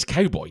Dallas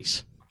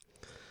Cowboys.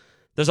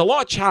 There's a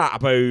lot of chat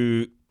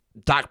about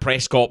Dak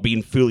Prescott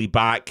being fully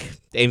back,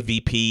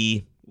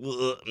 MVP.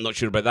 I'm not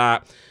sure about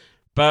that.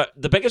 But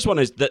the biggest one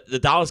is that the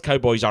Dallas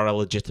Cowboys are a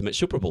legitimate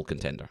Super Bowl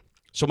contender.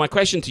 So my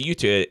question to you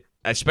two,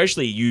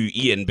 especially you,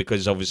 Ian,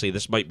 because obviously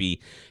this might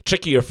be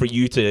trickier for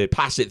you to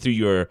pass it through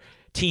your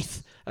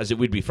teeth as it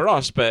would be for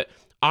us, but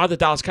are the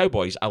Dallas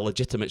Cowboys a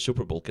legitimate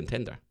Super Bowl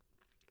contender?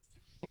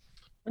 I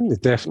think they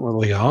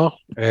definitely are.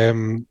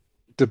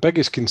 The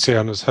biggest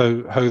concern is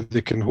how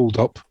they can hold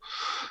up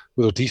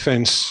with their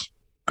defence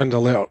in the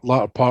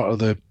latter part of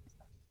the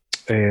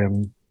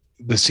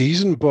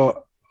season,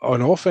 but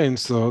on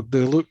offense, though, they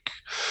look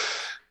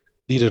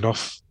near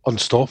enough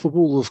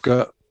unstoppable. They've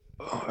got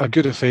a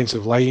good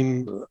offensive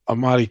line.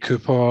 Amari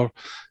Cooper,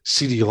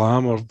 CeeDee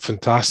Lamb are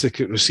fantastic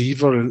at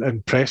receiver,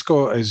 and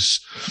Prescott has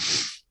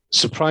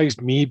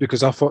surprised me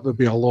because I thought there'd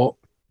be a lot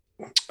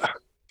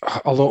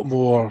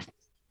more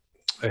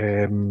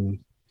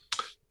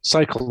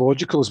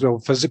psychological as well,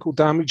 physical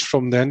damage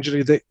from the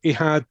injury that he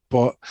had,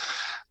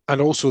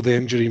 and also the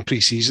injury in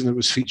pre-season that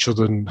was featured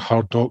in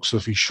Hard Knocks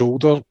of his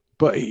shoulder.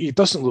 But he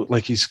doesn't look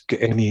like he's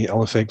got any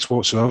ill effects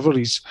whatsoever.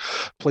 He's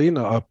playing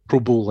at a Pro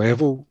Bowl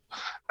level,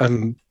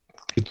 and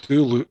they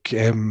do look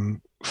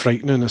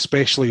frightening,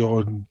 especially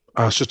on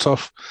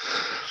AstroTurf.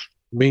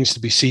 Remains to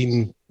be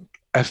seen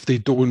if they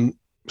don't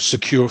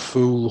secure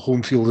full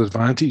home field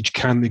advantage,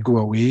 can they go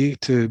away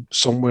to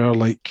somewhere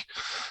like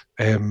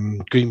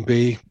Green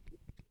Bay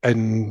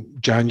in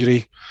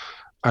January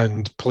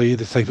and play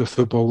the type of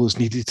football that's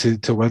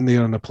needed to win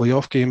there in a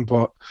playoff game?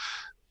 But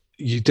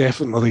you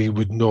definitely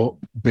would not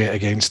bet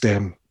against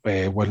them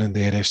winning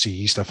the NFC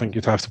East. I think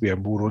you'd have to be a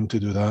moron to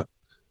do that.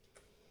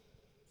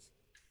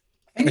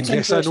 And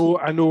yes, I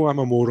know I'm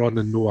a moron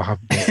and no, I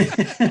haven't.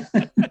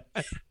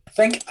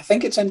 I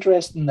think it's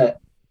interesting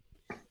that,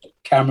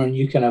 Cameron,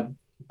 you kind of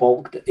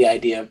balked at the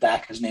idea of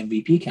Dak as an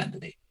MVP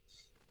candidate.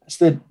 That's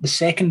the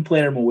second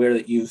player I'm aware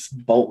that you've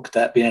balked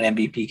at being an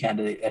MVP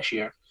candidate this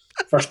year.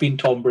 First being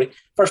Tom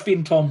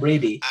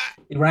Brady.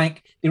 They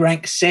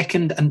rank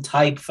second and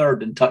tied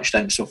third in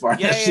touchdowns so far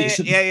this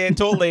season. Yeah,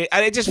 totally.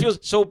 And it just feels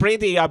so.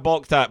 Brady, I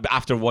balked at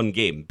after one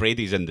game.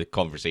 Brady's in the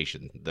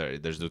conversation.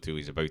 There's no two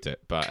ways about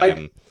it. But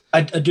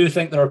I do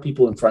think there are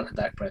people in front of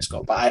Dak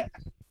Prescott. But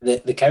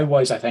the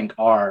Cowboys, I think,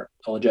 are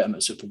a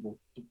legitimate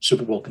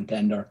Super Bowl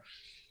contender.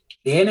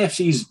 The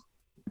NFC's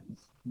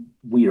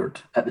weird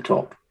at the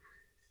top.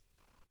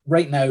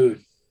 Right now,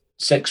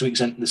 6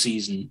 weeks into the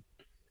season,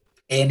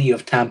 any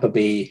of Tampa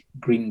Bay,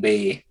 Green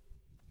Bay,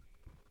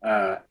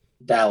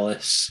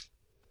 Dallas,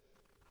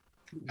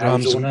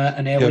 Arizona,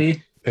 and LA. Yep,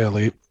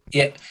 LA.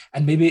 Yeah,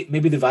 and maybe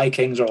the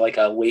Vikings are like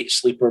a late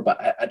sleeper,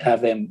 but I'd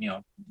have them,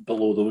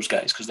 below those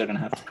guys because they're going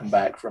to have to come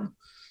back from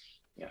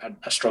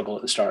a struggle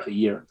at the start of the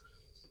year.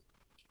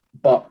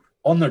 But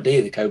on their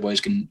day, the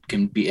Cowboys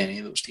can beat any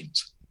of those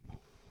teams.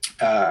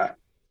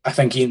 I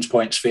think Ian's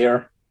point's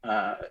fair.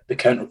 The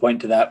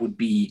counterpoint to that would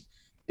be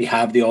they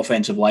have the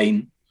offensive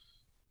line.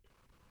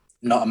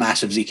 Not a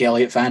massive Zeke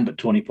Elliott fan, but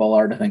Tony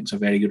Pollard, I think, is a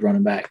very good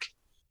running back.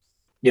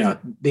 You know,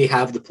 they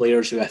have the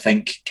players who I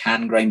think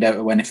can grind out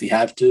a win if they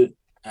have to.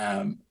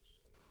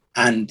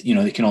 And, you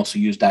know, they can also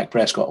use Dak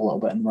Prescott a little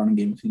bit in the running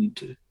game if they need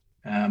to.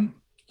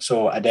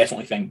 So I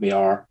definitely think they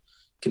are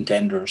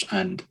contenders,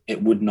 and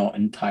it would not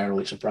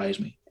entirely surprise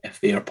me if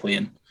they are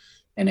playing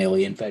in LA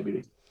in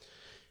February.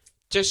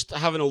 Just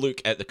having a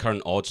look at the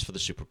current odds for the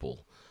Super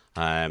Bowl.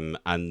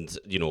 And,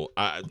 you know,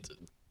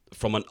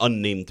 from an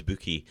unnamed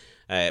bookie,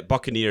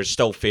 Buccaneers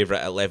still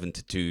favourite at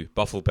 11-2,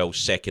 Buffalo Bills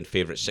second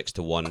favourite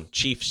 6-1,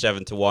 Chiefs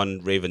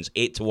 7-1, Ravens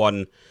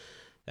 8-1,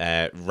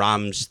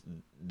 Rams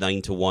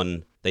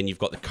 9-1. Then you've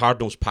got the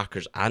Cardinals,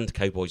 Packers, and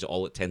Cowboys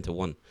all at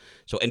 10-1.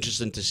 So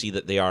interesting to see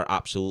that they are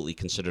absolutely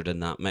considered in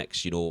that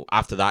mix. You know,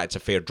 after that, it's a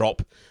fair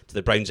drop to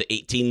the Browns at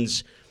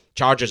 18s,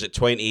 Chargers at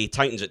 20,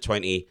 Titans at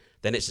 20.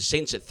 Then it's the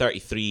Saints at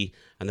 33,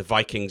 and the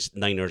Vikings,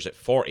 Niners at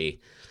 40.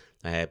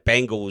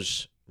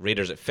 Bengals,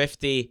 Raiders at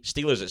 50,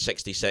 Steelers at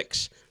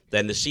 66.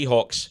 Then the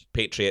Seahawks,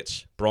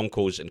 Patriots,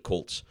 Broncos, and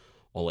Colts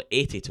all at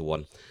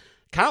 80-1.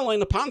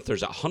 Carolina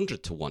Panthers at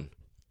 100-1.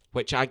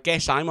 Which I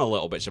guess I'm a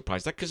little bit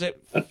surprised at because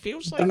it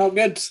feels like they're not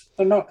good.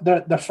 They're not.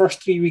 Their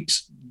first 3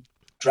 weeks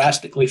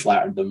drastically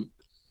flattered them.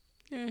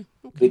 Yeah,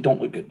 okay. They don't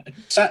look good.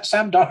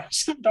 Sam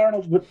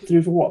Darnold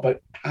threw for what,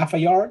 about half a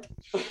yard?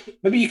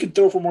 Maybe you could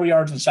throw for more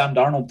yards than Sam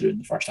Darnold threw in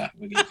the first half of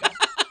the game.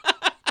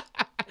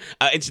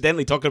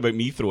 Incidentally, talking about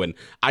me throwing,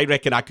 I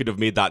reckon I could have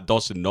made that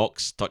Dawson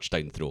Knox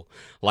touchdown throw.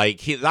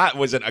 Like that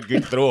wasn't a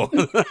good throw.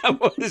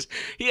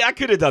 I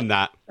could have done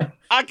that.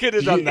 I could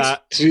have done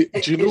that. Do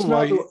you know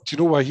why? Do you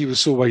know why he was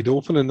so wide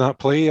open in that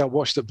play? I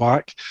watched it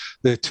back.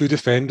 The two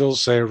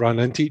defenders ran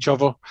into each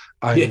other,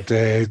 and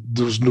there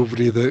was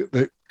nobody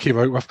that came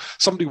out with.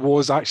 Somebody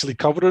was actually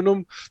covering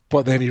him,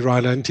 but then he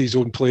ran into his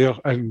own player,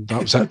 and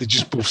that was it. They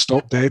just both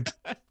stopped dead.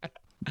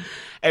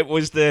 It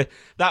was that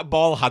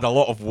ball had a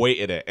lot of weight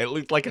in it. It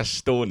looked like a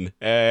stone.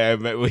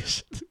 It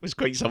was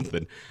quite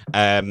something.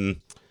 The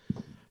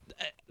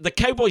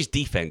Cowboys'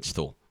 defense,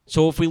 though.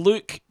 So if we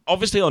look,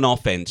 obviously on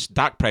offense,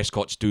 Dak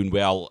Prescott's doing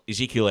well.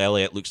 Ezekiel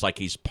Elliott looks like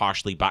he's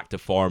partially back to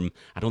form.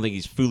 I don't think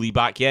he's fully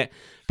back yet,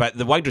 but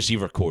the wide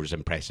receiver core is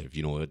impressive.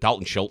 You know,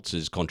 Dalton Schultz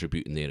is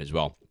contributing there as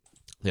well.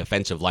 The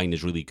offensive line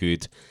is really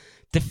good.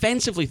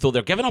 Defensively, though,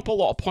 they're giving up a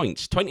lot of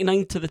points.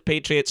 29 to the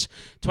Patriots,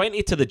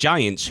 20 to the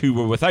Giants, who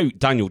were without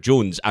Daniel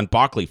Jones and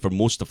Barkley for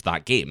most of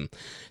that game.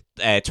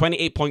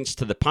 28 points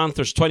to the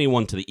Panthers,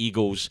 21 to the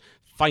Eagles.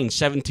 Fine,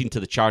 17 to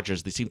the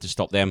Chargers. They seem to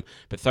stop them,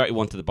 but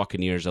 31 to the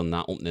Buccaneers on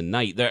that opening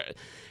night.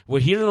 We're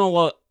hearing a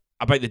lot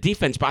about the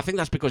defense, but I think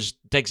that's because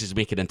Diggs is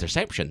making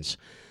interceptions.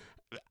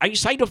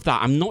 Outside of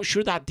that, I'm not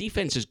sure that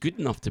defense is good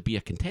enough to be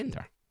a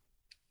contender.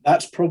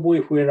 That's probably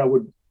where I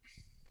would...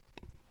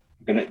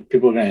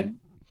 People are going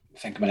to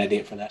think I'm an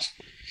idiot for this.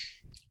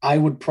 I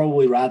would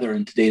probably rather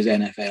in today's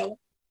NFL,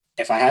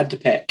 if I had to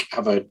pick,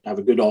 have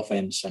a good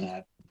offense and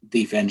a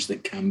defense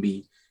that can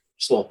be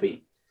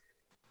sloppy,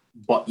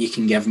 but you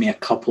can give me a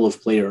couple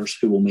of players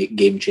who will make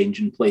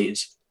game-changing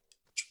plays.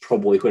 It's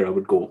probably where I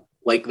would go.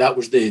 Like that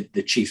was the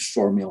Chiefs'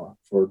 formula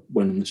for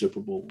winning the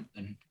Super Bowl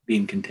and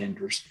being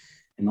contenders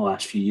in the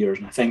last few years.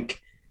 And I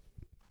think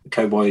the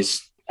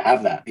Cowboys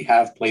have that. They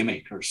have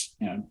playmakers.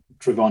 You know,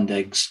 Trevon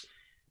Diggs.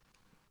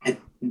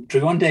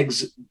 Trevon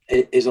Diggs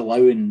is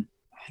allowing,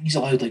 I think he's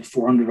allowed like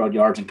 400-odd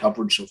yards in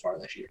coverage so far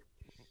this year,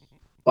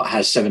 but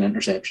has 7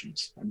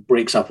 interceptions and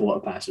breaks up a lot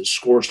of passes,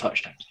 scores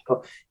touchdowns.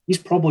 He's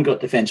probably got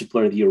Defensive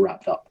Player of the Year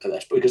wrapped up to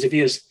this, because if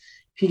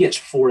he gets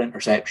 4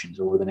 interceptions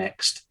over the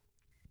next,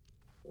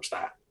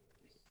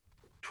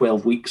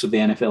 12 weeks of the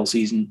NFL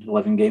season,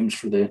 11 games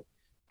for the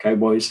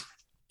Cowboys,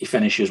 he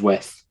finishes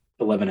with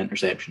 11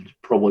 interceptions,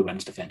 probably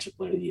wins Defensive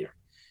Player of the Year.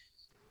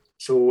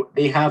 So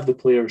they have the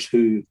players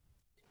who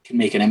can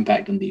make an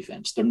impact on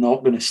defense. They're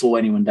not going to slow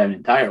anyone down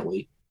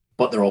entirely,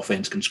 but their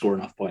offense can score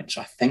enough points.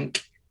 So I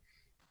think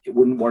it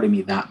wouldn't worry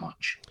me that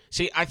much.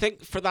 See, I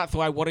think for that, though,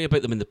 I worry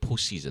about them in the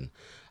postseason.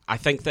 I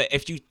think that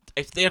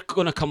if they're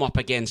going to come up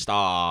against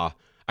a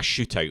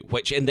shootout,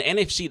 which in the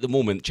NFC at the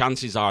moment,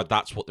 chances are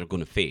that's what they're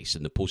going to face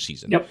in the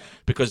postseason. Yep.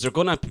 Because they're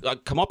going to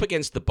come up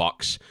against the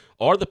Bucks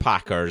or the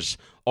Packers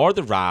or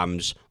the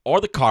Rams or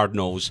the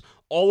Cardinals,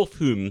 all of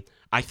whom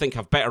I think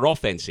have better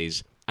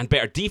offenses and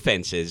better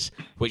defenses,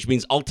 which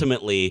means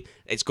ultimately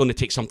it's going to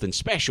take something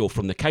special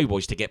from the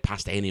Cowboys to get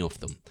past any of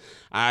them.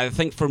 I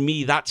think for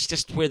me, that's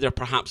just where they're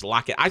perhaps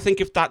lacking. I think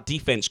if that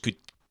defense could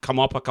come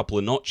up a couple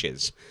of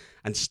notches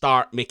and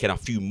start making a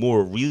few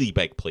more really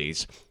big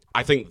plays,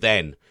 I think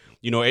then,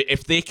 you know,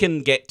 if they can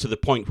get to the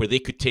point where they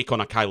could take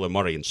on a Kyler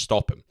Murray and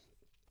stop him,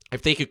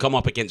 If they could come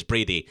up against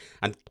Brady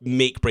and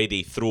make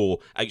Brady throw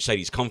outside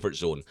his comfort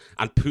zone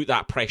and put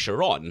that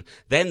pressure on,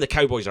 then the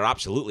Cowboys are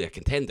absolutely a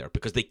contender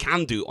because they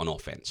can do it on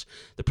offense.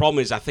 The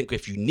problem is, I think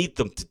if you need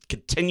them to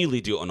continually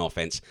do it on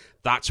offense,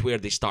 that's where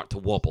they start to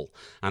wobble.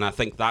 And I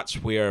think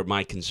that's where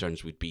my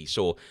concerns would be.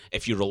 So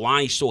if you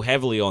rely so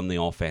heavily on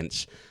the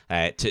offense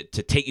to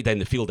take you down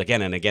the field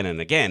again and again and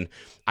again,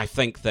 I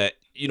think that,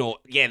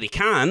 yeah, they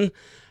can.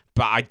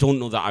 But I don't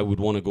know that I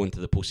would want to go into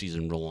the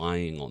postseason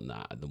relying on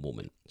that at the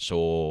moment.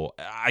 So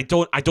I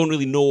don't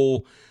really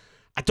know.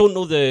 I don't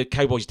know the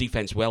Cowboys'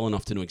 defense well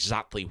enough to know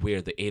exactly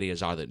where the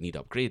areas are that need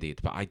upgraded.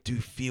 But I do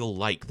feel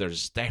like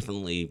there's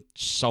definitely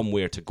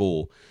somewhere to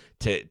go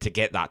to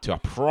get that to a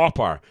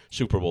proper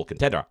Super Bowl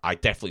contender. I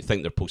definitely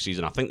think they're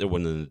postseason. I think they're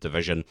winning the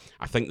division.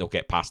 I think they'll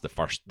get past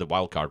the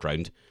wild card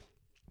round.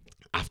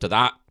 After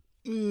that,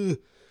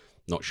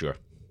 not sure.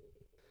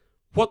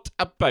 What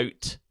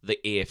about the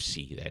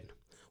AFC then?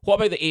 What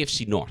about the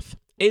AFC North?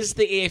 Is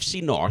the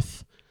AFC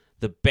North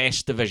the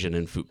best division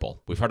in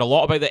football? We've heard a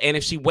lot about the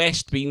NFC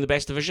West being the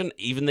best division.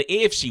 Even the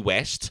AFC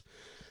West,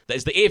 that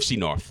is the AFC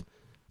North,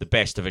 the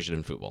best division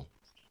in football.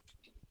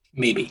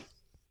 Maybe.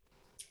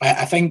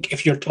 I think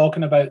if you're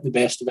talking about the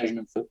best division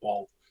in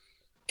football,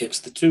 it's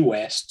the two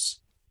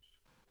Wests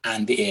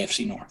and the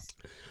AFC North.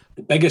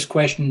 The biggest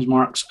question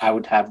marks I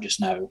would have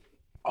just now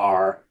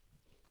are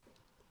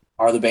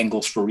the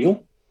Bengals for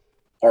real?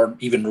 Or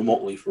even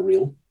remotely for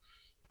real?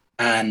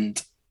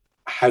 And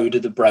how do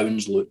the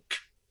Browns look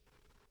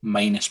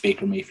minus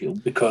Baker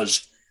Mayfield?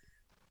 Because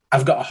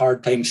I've got a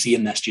hard time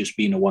seeing this just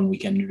being a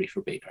one-week injury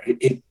for Baker.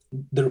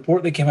 The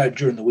report that came out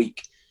during the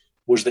week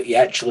was that he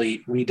actually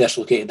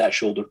redislocated that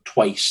shoulder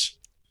twice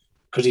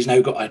because he's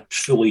now got a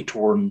fully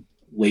torn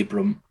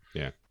labrum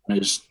on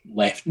his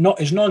left. Not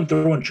his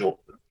non-throwing shoulder,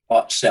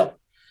 but still.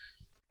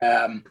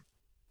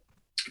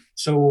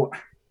 So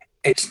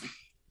it's...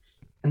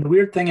 And the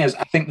weird thing is,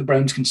 I think the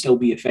Browns can still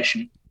be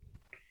efficient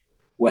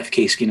with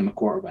Case Keenum a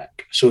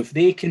quarterback. So if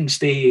they can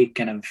stay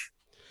kind of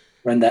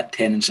around that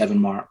 10-7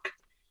 mark,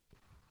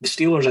 the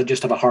Steelers, I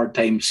just have a hard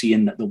time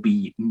seeing that they'll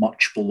be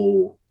much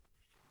below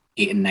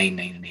 8-9,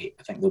 9-8.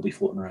 I think they'll be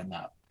floating around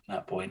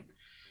that point.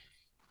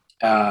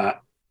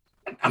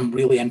 I'm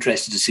really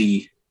interested to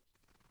see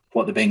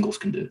what the Bengals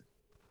can do.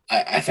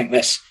 I think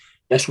this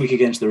week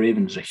against the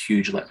Ravens is a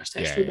huge litmus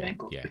test for the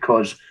Bengals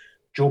because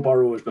Joe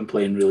Burrow has been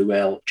playing really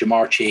well.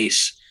 Jamar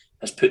Chase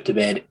has put to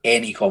bed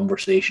any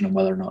conversation on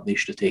whether or not they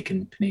should have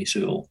taken Penei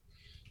Sewell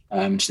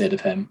instead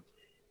of him.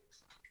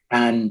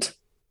 And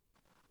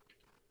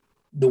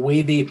the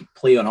way they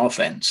play on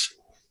offense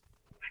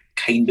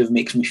kind of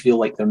makes me feel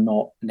like they're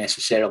not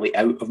necessarily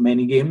out of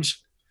many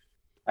games.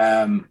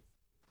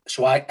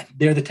 So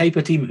they're the type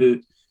of team who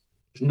there's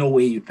no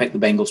way you'd pick the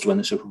Bengals to win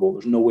the Super Bowl.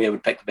 There's no way I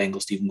would pick the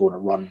Bengals to even go on a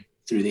run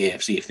through the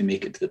AFC if they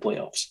make it to the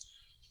playoffs.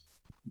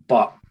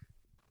 But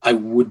I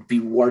would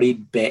be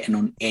worried betting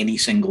on any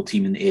single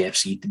team in the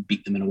AFC to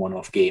beat them in a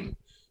one-off game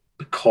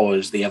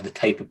because they have the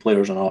type of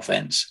players on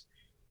offense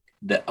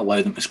that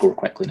allow them to score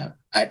quickly now.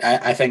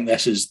 I think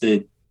this is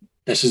the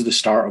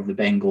start of the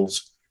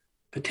Bengals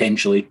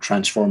potentially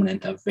transforming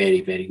into a very,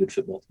 very good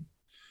football team.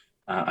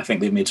 I think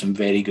they've made some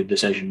very good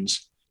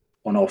decisions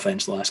on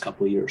offense the last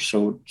couple of years.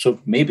 So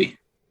maybe.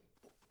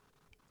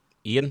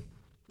 Ian?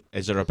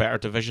 Is there a better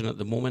division at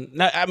the moment?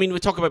 Now, I mean, we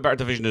talk about better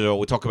division at all.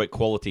 We talk about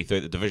quality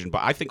throughout the division,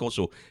 but I think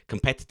also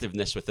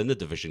competitiveness within the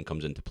division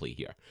comes into play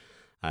here.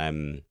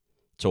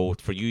 So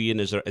for you, Ian,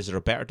 is there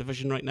a better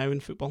division right now in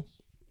football?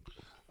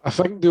 I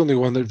think the only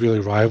one that really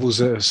rivals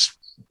it is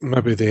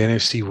maybe the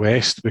NFC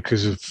West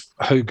because of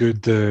how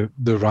good the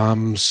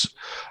Rams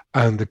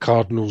and the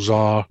Cardinals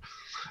are,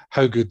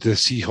 how good the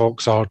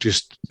Seahawks are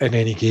just in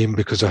any game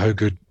because of how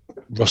good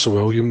Russell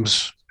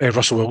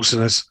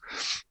Wilson is.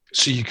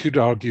 So you could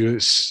argue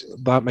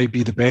that might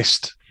be the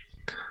best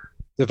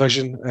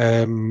division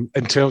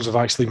in terms of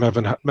actually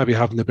maybe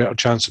having a better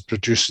chance of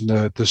producing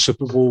the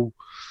Super Bowl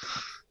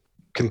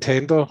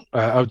contender.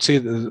 I would say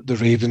that the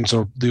Ravens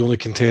are the only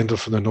contender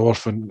from the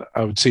North, and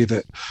I would say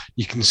that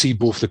you can see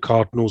both the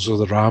Cardinals or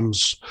the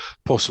Rams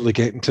possibly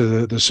getting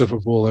to the Super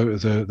Bowl out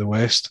of the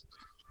West.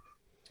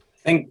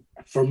 I think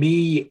for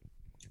me,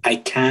 I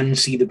can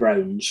see the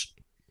Browns,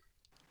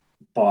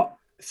 but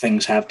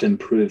things have to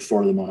improve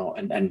for them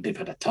and they've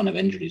had a ton of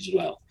injuries as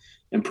well.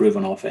 Improve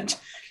on offense.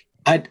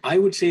 I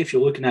would say if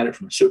you're looking at it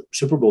from a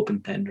Super Bowl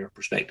contender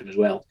perspective as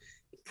well,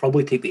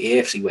 probably take the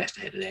AFC West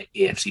ahead of the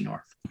AFC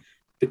North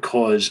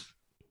because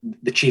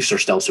the Chiefs are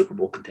still Super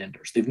Bowl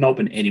contenders. They've not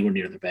been anywhere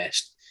near their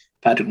best.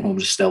 Patrick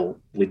Mahomes is still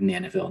leading the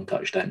NFL in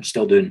touchdowns,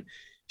 still doing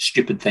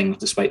stupid things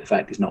despite the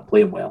fact he's not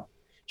playing well.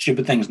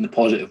 Stupid things in the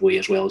positive way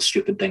as well as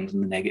stupid things in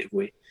the negative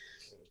way.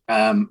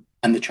 And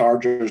the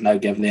Chargers now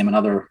give them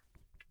another,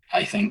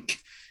 I think,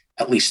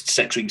 at least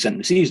 6 weeks into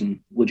the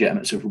season,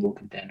 legitimate Super Bowl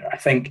contender. I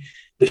think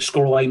the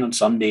scoreline on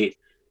Sunday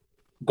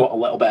got a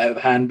little bit out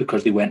of hand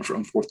because they went for it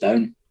on 4th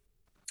down,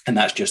 and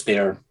that's just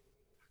their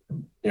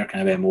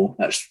kind of MO.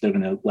 They're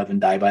going to live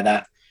and die by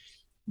that.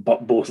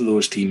 But both of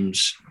those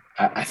teams,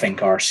 I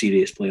think, are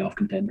serious playoff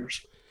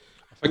contenders.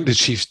 I think the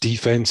Chiefs'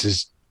 defense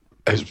is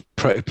is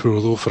pretty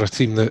poor though for a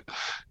team that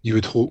you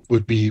would hope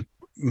would be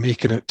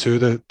making it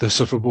to the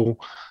Super Bowl.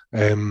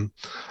 I'm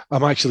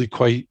actually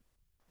quite,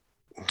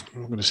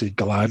 I'm going to say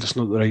glad, it's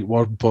not the right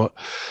word, but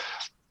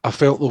I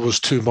felt there was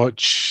too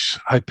much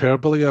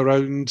hyperbole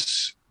around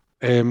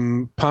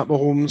Pat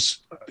Mahomes.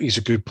 He's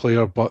a good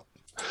player, but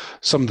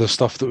some of the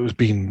stuff that was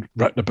being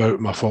written about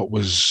him, I thought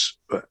was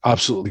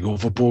absolutely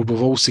overboard.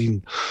 We've all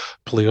seen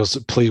players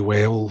that play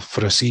well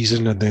for a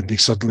season and then they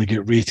suddenly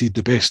get rated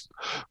the best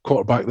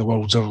quarterback the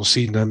world's ever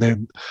seen, and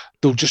then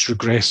they'll just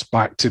regress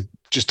back to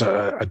just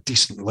a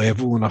decent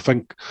level. And I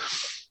think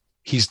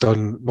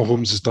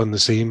Mahomes has done the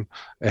same.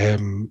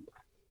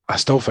 I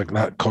still think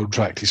that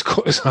contract he's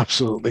got is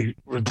absolutely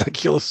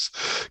ridiculous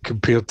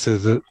compared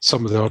to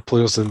some of the other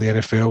players in the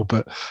NFL.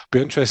 But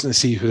be interesting to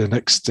see who the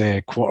next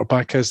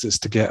quarterback is that's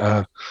to get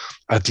a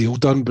deal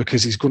done,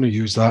 because he's going to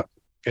use that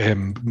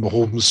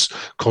Mahomes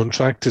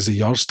contract as a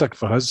yardstick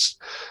for his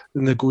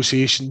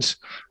negotiations.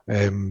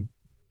 But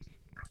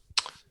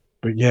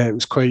yeah,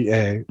 it's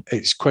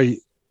quite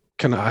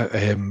kind of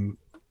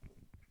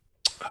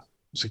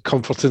it's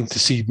comforting to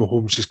see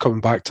Mahomes just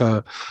coming back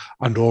to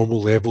a normal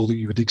level that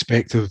you would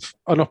expect of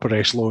an upper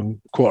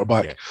echelon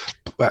quarterback. Yeah.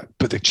 But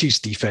the Chiefs'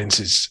 defense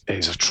is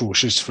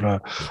atrocious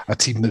for a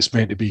team that's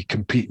meant to be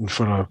competing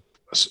for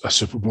a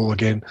Super Bowl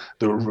again.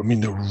 They're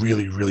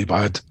really, really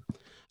bad.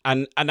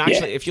 And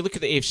actually, if you look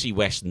at the AFC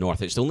West and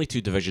North, it's the only two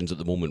divisions at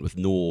the moment with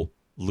no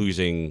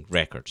losing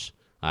records.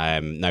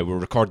 Now, we're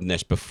recording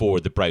this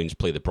before the Browns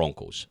play the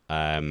Broncos.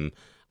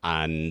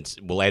 And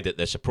we'll edit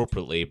this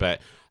appropriately,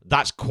 but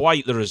that's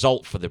quite the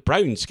result for the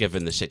Browns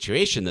given the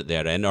situation that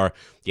they're in. Or,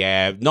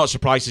 yeah, not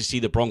surprised to see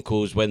the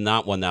Broncos win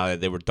that one.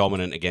 They were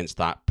dominant against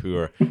that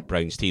poor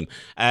Browns team.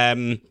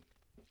 But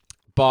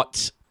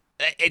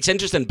it's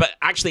interesting. But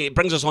actually, it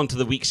brings us on to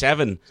the Week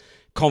 7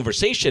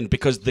 conversation,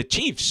 because the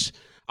Chiefs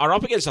are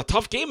up against a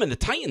tough game in the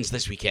Titans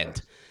this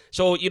weekend.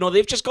 So,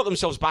 they've just got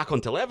themselves back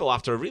onto level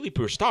after a really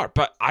poor start.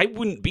 But I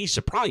wouldn't be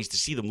surprised to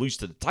see them lose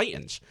to the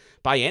Titans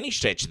by any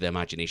stretch of the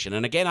imagination.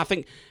 And again, I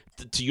think,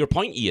 to your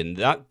point, Ian,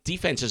 that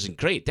defense isn't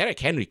great.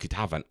 Derrick Henry could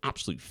have an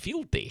absolute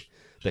field day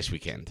this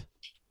weekend.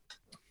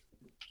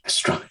 I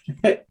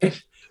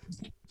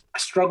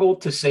struggle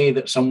to say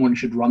that someone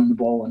should run the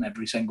ball in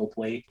every single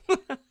play.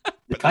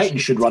 The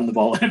Titans should run the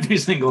ball in every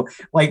single...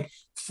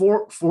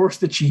 force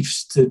the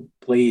Chiefs to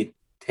play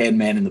 10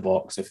 men in the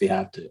box if they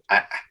have to.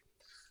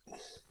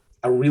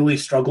 I really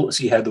struggle to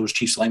see how those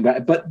Chiefs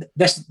linebackers... But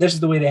this is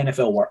the way the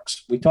NFL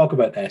works. We talk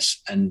about this,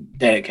 and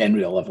Derrick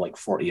Henry will have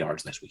 40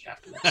 yards this week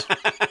after this.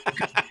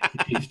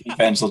 The Chiefs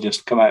defense will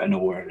just come out of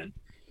nowhere.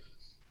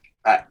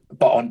 But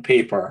on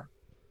paper,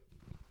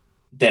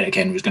 Derrick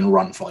Henry's going to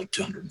run for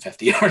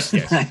 250 yards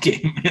in that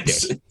game.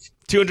 Yes.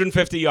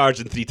 250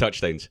 yards and 3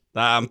 touchdowns.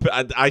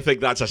 I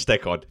think that's a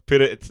stick on.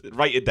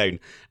 Write it down.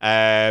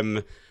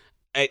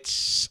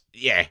 It's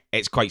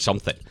quite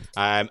something.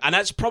 And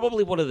that's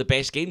probably one of the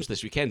best games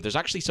this weekend. There's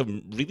actually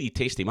some really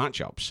tasty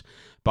matchups,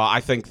 but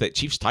I think that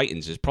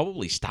Chiefs-Titans is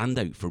probably stand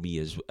out for me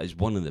as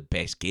one of the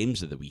best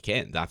games of the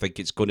weekend. I think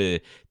it's going to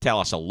tell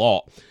us a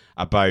lot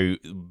about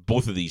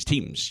both of these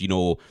teams.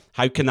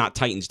 How can that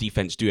Titans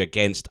defense do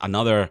against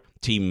another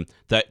team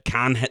that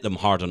can hit them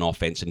hard on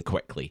offense and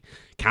quickly?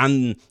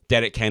 Can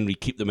Derrick Henry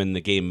keep them in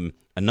the game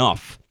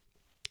enough?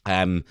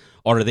 Or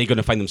are they going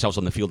to find themselves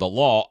on the field a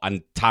lot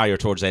and tire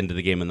towards the end of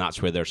the game, and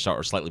that's where they're sort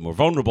of slightly more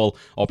vulnerable?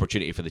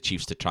 Opportunity for the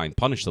Chiefs to try and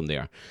punish them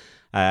there.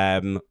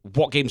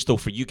 What games, though,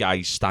 for you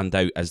guys stand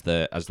out as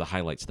the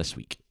highlights this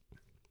week?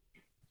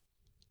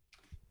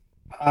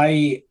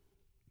 I'm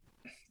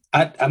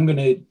going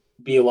to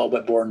be a little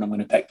bit boring. I'm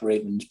going to pick the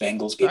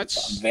Ravens-Bengals game.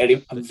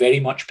 I'm very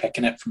much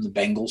picking it from the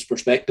Bengals'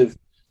 perspective.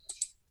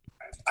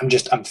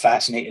 I'm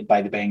fascinated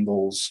by the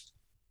Bengals'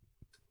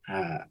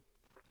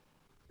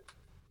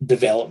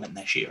 development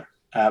this year.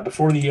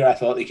 Before the year, I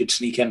thought they could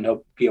sneak in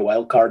to be a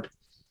wild card.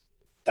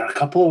 They're a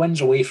couple of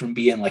wins away from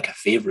being a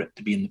favorite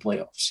to be in the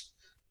playoffs.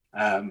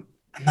 And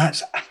I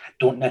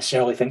don't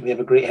necessarily think they have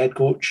a great head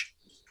coach.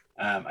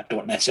 I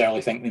don't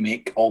necessarily think they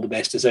make all the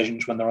best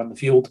decisions when they're on the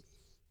field,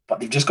 but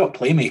they've just got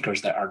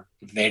playmakers that are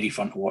very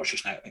fun to watch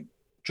just now. I think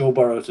Joe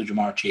Burrow to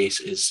Jamar Chase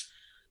is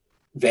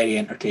very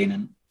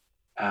entertaining.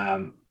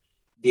 The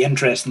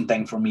interesting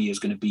thing for me is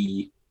going to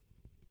be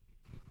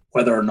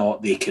whether or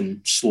not they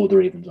can slow the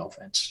Ravens'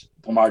 offense.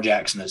 Lamar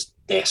Jackson has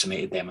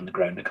decimated them on the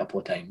ground a couple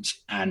of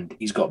times, and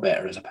he's got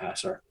better as a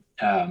passer.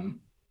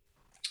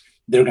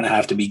 They're going to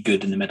have to be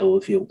good in the middle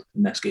of the field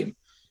in this game.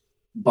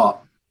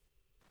 But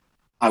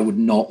I would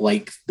not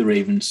like the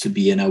Ravens to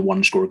be in a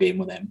one-score game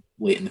with them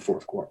late in the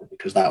fourth quarter,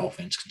 because that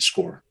offense can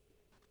score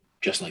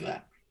just like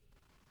that.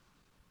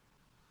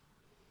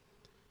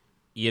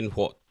 Ian,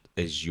 what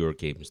is your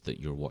games that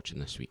you're watching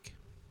this week?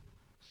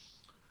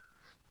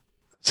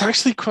 It's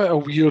actually quite a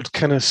weird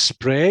kind of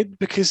spread,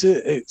 because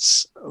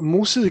it's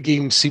most of the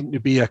games seem to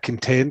be a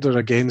contender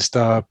against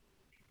a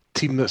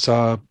team that's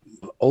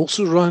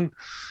also run.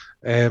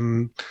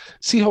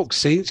 Seahawks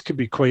Saints could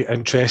be quite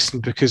interesting,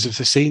 because if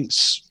the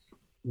Saints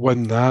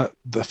win that,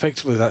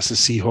 effectively that's the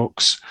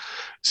Seahawks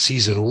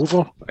season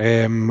over,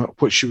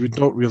 which you would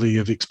not really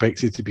have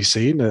expected to be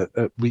saying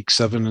at week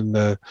 7 in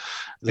the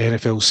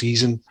NFL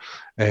season.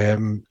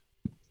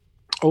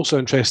 Also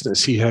interesting to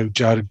see how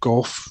Jared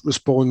Goff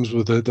responds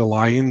with the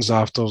Lions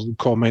after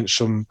comments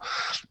from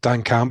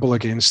Dan Campbell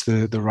against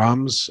the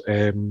Rams.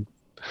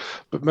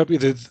 But maybe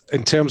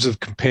in terms of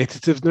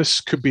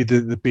competitiveness, could be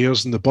the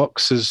Bears and the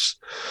Bucks as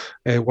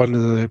one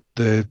of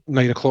the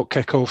 9 o'clock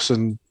kickoffs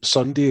on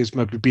Sunday has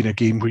maybe been a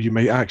game where you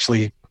might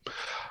actually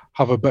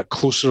have a bit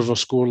closer of a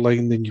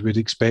scoreline than you would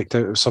expect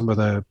out of some of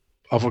the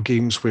other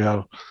games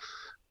where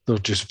they're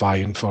just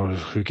vying for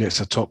who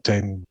gets a top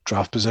 10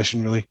 draft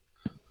position, really.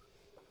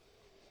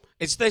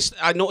 It's this,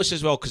 I noticed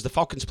as well, because the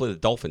Falcons play the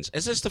Dolphins.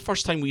 Is this the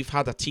first time we've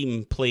had a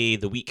team play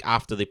the week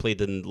after they played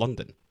in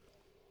London?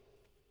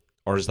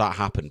 Or has that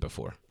happened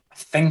before? I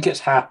think it's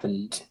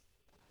happened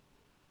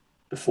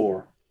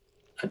before.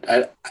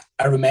 I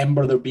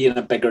remember there being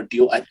a bigger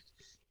deal.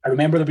 I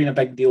remember there being a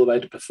big deal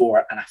about it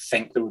before, and I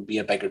think there would be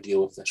a bigger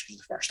deal if this was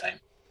the first time.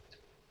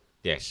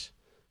 Yes.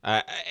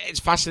 It's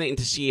fascinating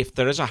to see if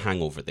there is a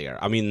hangover there.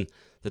 I mean,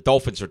 the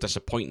Dolphins are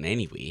disappointing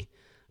anyway,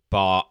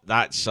 but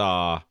that's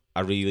a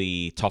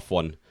really tough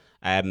one.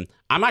 I'm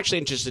actually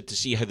interested to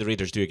see how the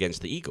Raiders do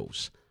against the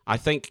Eagles. I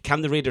think,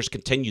 can the Raiders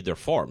continue their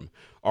form,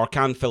 or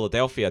can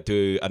Philadelphia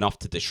do enough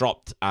to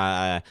disrupt?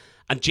 And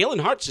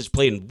Jalen Hurts is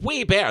playing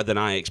way better than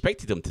I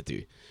expected him to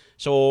do.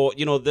 So,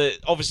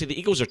 obviously the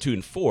Eagles are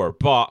 2-4,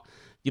 but,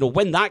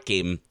 win that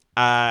game,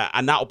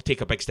 and that'll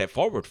take a big step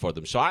forward for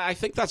them. So I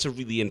think that's a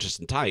really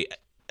interesting tie.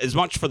 As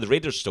much for the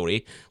Raiders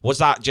story, was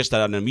that just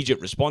an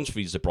immediate response for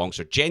the Bronx,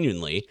 or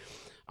genuinely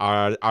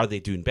are they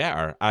doing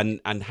better?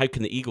 And how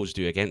can the Eagles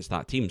do against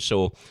that team?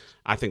 So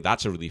I think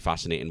that's a really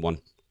fascinating one.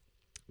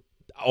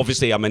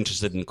 Obviously, I'm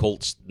interested in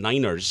Colts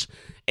Niners.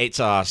 It's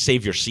a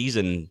save your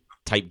season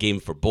type game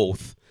for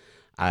both.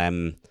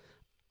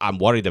 I'm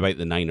worried about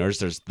the Niners.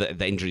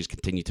 The injuries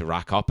continue to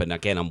rack up. And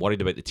again, I'm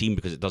worried about the team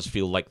because it does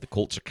feel like the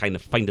Colts are kind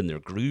of finding their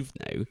groove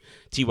now.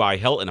 T.Y.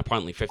 Hilton,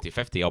 apparently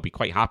 50-50. I'll be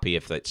quite happy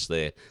if it's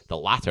the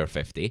latter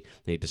 50. And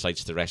he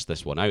decides to rest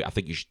this one out. I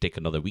think you should take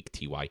another week,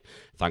 T.Y.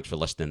 Thanks for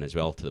listening as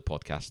well to the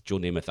podcast. Joe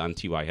Namath and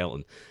T.Y.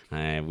 Hilton.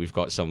 We've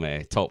got some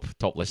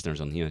top listeners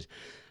on here.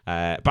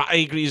 But I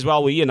agree as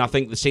well with Ian. I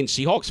think the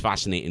Saints-Seahawks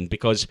fascinating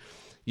because,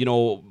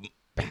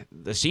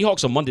 the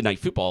Seahawks on Monday Night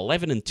Football,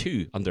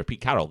 11-2 under Pete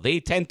Carroll. They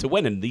tend to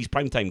win in these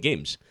primetime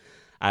games.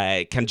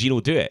 Can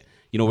Geno do it?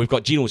 We've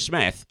got Geno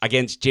Smith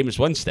against Jameis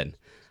Winston.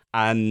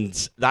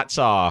 And that's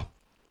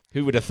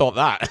who would have thought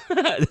that?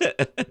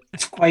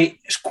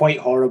 It's quite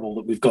horrible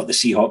that we've got the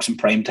Seahawks in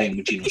primetime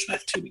with Geno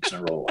Smith 2 weeks in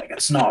a row. Like,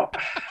 it's not,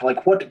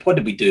 like, what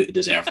did we do to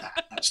deserve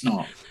that? That's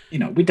not,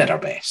 we did our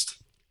best.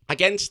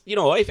 Against,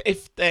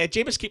 if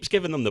Jameis keeps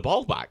giving them the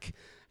ball back,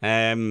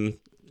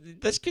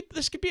 this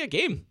could be a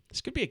game. This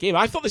could be a game.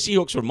 I thought the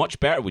Seahawks were much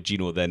better with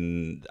Geno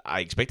than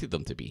I expected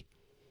them to be.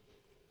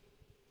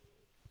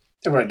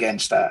 They were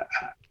against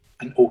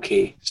an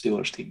okay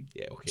Steelers team.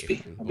 Yeah,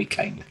 okay. I'll be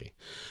kind. Okay.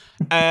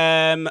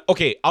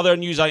 Okay, other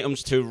news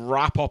items to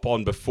wrap up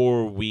on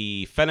before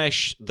we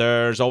finish.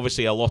 There's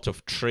obviously a lot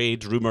of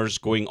trade rumours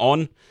going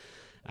on.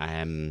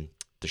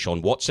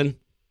 Deshaun Watson.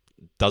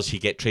 Does he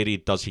get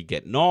traded? Does he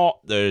get not?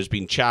 There's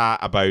been chat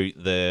about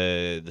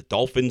the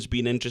Dolphins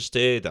being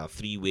interested, a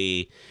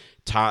 3-way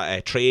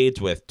trade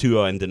with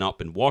Tua ending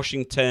up in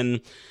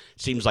Washington.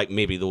 Seems like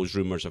maybe those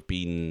rumours have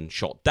been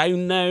shot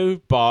down now,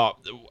 but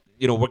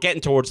we're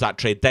getting towards that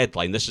trade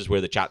deadline. This is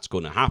where the chat's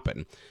going to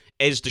happen.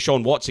 Is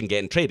Deshaun Watson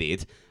getting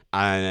traded,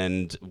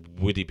 and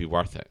would he be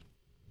worth it?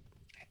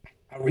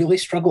 I really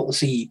struggle to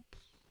see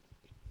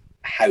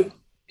how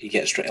he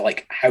gets traded,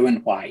 like how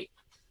and why.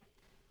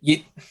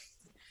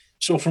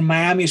 So from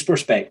Miami's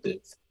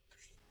perspective,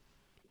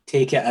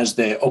 take it as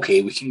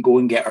we can go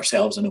and get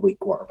ourselves an elite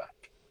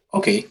quarterback.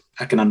 Okay,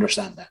 I can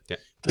understand that. Yeah.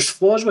 There's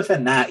flaws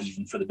within that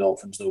even for the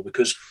Dolphins, though,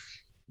 because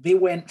they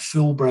went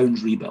full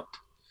Browns rebuild.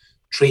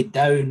 Trade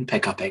down,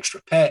 pick up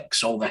extra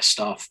picks, all this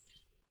stuff,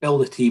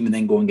 build a team, and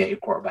then go and get your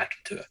quarterback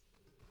into it.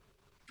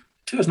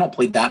 Tua's not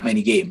played that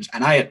many games,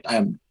 and I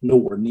am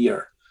nowhere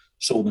near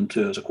sold on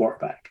Tua as a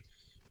quarterback.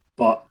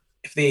 But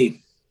if they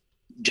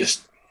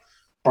just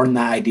burn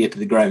that idea to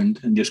the ground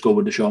and just go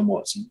with Deshaun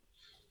Watson,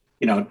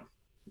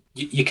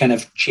 you kind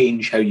of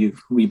change how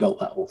you've rebuilt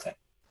that whole thing.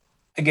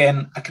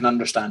 Again, I can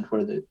understand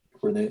where the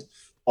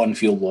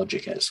on-field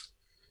logic is.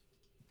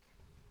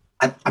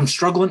 I'm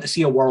struggling to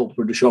see a world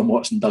where Deshaun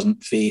Watson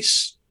doesn't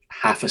face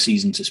half a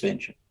season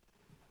suspension.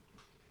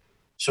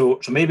 So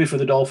maybe for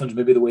the Dolphins,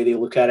 maybe the way they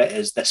look at it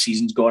is this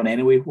season's gone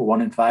anyway. We're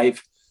 1-5.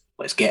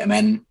 Let's get him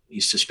in.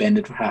 He's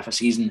suspended for half a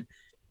season.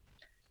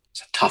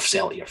 It's a tough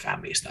sell to your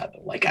fan base, that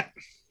though. Like,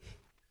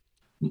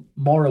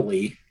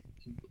 morally,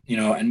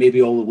 and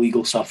maybe all the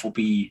legal stuff will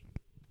be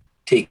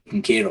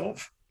taken care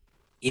of.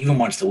 Even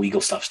once the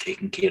legal stuff's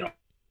taken care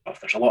of,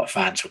 there's a lot of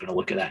fans who are going to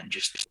look at that and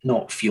just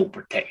not feel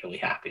particularly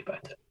happy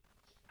about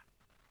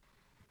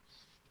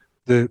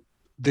it.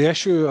 The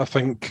issue, I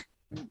think,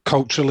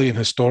 culturally and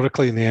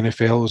historically in the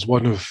NFL is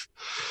one of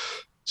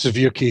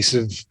severe case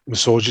of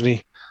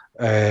misogyny.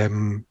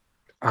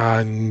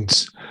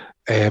 and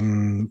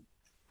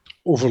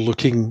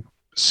overlooking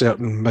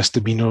certain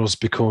misdemeanors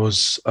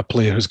because a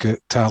player has got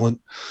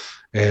talent.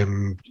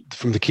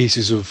 From the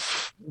cases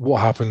of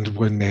what happened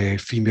when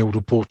female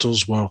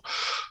reporters were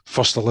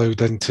first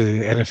allowed into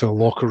NFL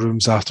locker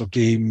rooms after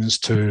games,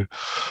 to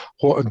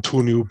what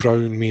Antonio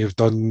Brown may have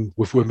done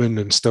with women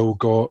and still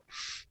got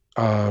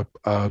a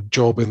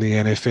job in the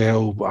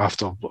NFL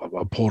after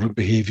abhorrent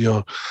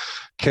behaviour.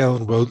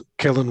 Kellen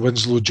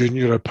Winslow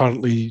Jr.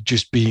 apparently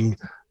just being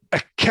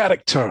a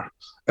character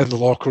in the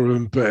locker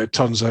room, but it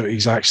turns out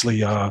he's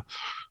actually a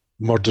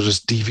murderous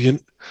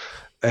deviant.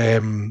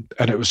 And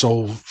it was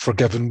all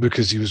forgiven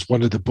because he was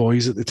one of the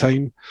boys at the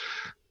time.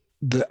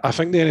 I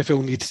think the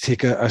NFL need to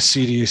take a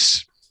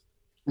serious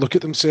look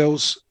at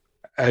themselves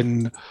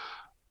in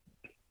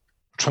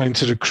trying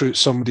to recruit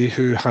somebody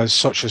who has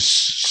such a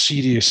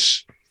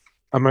serious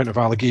amount of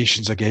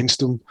allegations against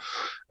them.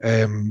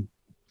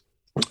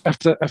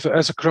 If it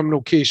is a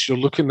criminal case, you're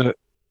looking at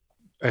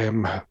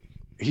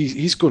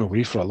he's going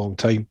away for a long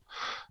time.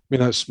 I mean,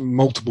 that's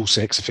multiple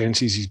sex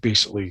offences he's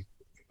basically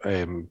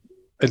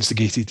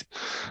instigated.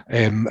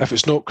 If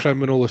it's not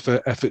criminal, if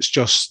it's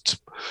just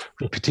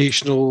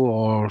reputational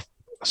or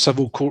a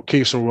civil court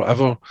case or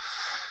whatever,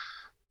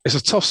 it's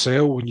a tough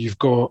sell when you've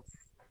got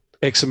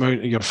X amount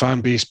of your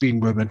fan base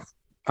being women,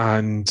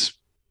 and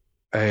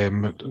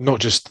not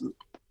just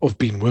of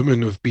being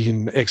women, of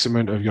being X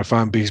amount of your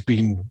fan base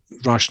being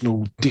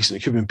rational,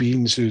 decent human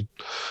beings who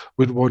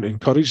wouldn't want to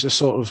encourage this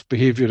sort of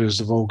behaviour, as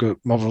they've all got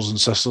mothers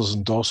and sisters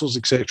and daughters,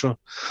 etc.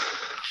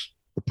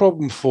 The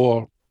problem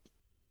for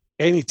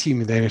any team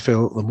in the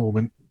NFL at the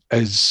moment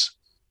is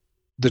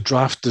the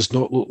draft does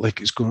not look like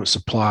it's going to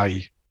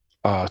supply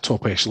a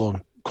top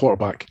echelon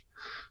quarterback.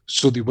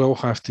 So they will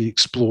have to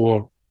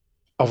explore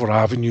other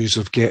avenues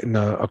of getting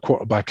a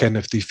quarterback in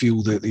if they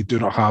feel that they do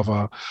not have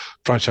a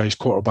franchise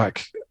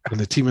quarterback in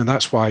the team. And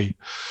that's why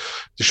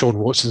Deshaun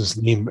Watson's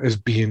name is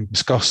being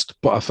discussed.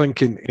 But I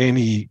think in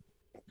any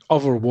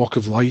other walk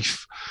of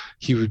life,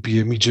 he would be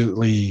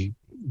immediately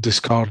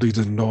discarded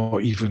and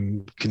not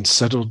even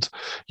considered.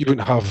 You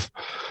wouldn't have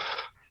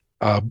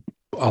a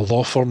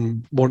law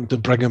firm wanting to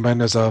bring him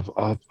in as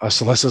a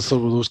solicitor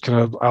with those kind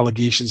of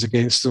allegations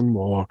against him,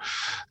 or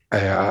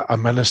a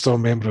minister, a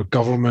member of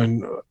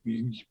government,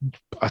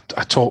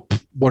 a top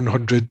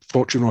 100,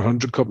 Fortune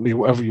 100 company,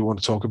 whatever you want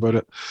to talk about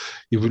it,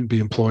 he wouldn't be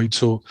employed.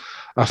 So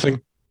I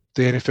think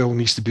the NFL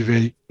needs to be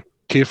very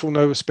careful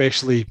now,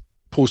 especially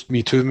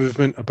post-Me Too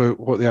movement, about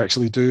what they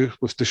actually do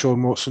with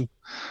Deshaun Watson.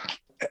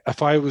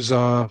 If I was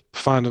a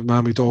fan of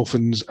Miami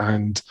Dolphins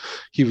and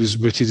he was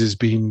mooted as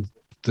being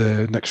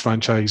the next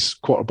franchise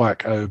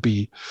quarterback, I would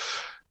be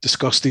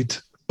disgusted.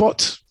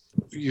 But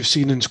you've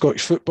seen in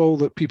Scottish football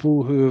that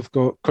people who have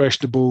got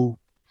questionable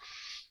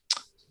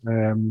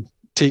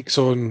takes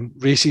on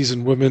races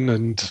and women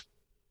and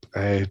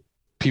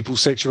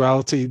people's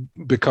sexuality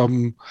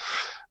become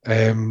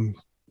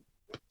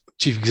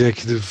chief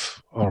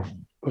executive, or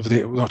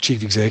not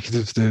chief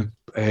executive, the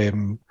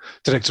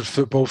director of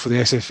football for the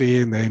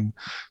SFA, and then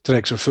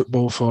director of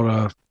football for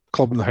a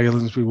club in the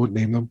Highlands. We won't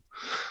name them,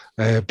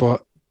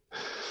 but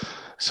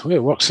it's the way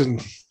it works in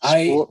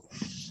sport.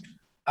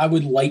 I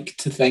would like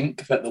to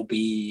think that there'll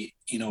be,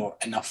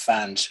 enough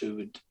fans who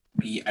would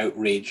be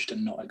outraged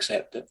and not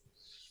accept it.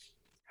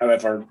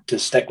 However, to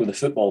stick with the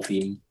football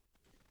theme,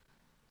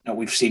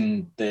 we've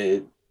seen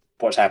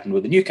what's happened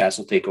with the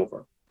Newcastle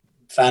takeover.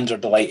 Fans are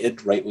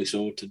delighted, rightly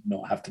so, to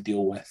not have to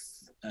deal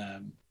with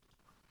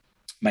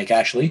Mike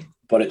Ashley,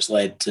 but it's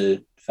led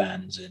to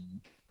fans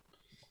in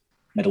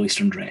Middle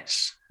Eastern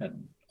dress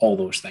and all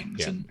those things.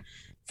 Yeah.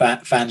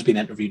 And fans being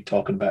interviewed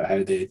talking about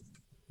how the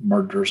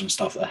murders and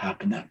stuff that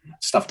happen, that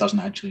stuff doesn't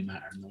actually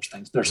matter in those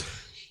things.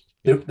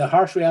 The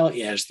harsh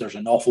reality is there's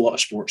an awful lot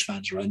of sports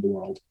fans around the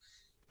world,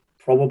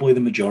 probably the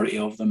majority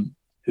of them,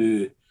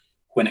 who,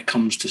 when it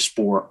comes to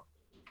sport,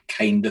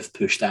 kind of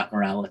push that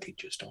morality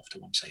just off to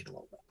one side a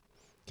little bit.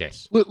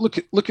 Yes.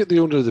 Look at the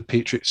owner of the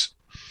Patriots.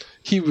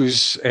 He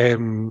was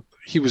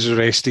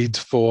arrested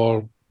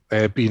for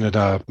being in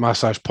a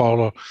massage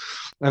parlor,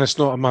 and it's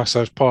not a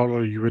massage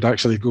parlor you would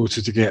actually go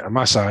to get a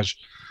massage.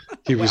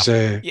 He was.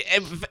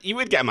 You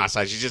would get a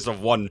massage. It's just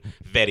of one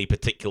very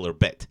particular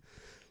bit.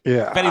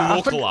 Yeah, very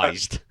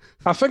localized.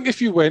 I think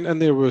if you went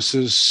and there was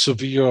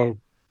severe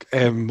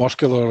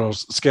muscular or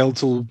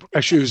skeletal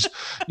issues,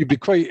 you'd be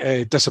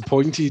quite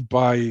disappointed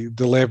by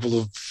the level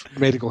of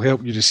medical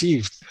help you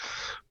received.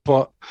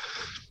 But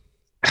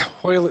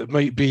while it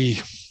might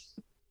be,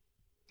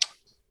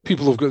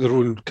 people have got their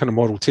own kind of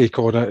moral take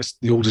on it. It's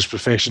the oldest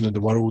profession in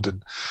the world,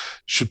 and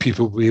should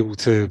people be able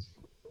to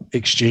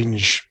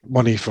exchange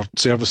money for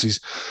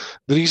services?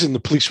 The reason the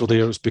police were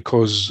there is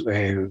because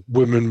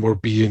women were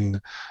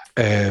being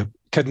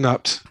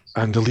kidnapped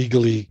and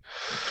illegally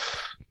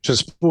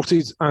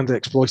transported and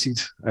exploited.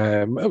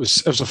 It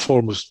was a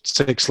form of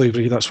sex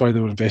slavery. That's why they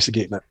were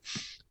investigating it.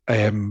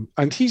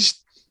 And he's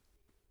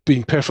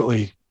been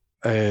perfectly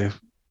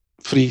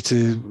free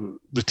to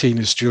retain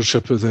his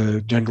stewardship of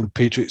the New England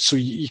Patriots. So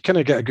you kind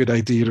of get a good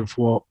idea of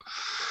what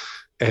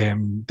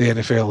the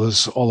NFL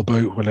is all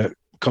about when it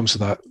comes to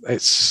that.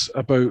 It's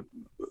about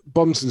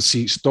bums and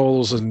seats,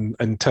 dollars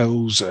and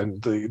tills,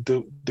 and they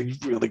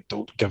really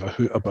don't give a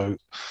hoot about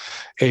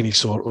any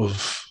sort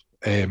of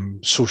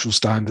social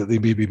stand that they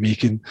may be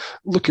making.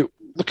 Look at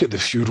the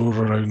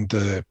furor around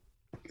the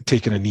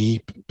taking a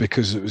knee,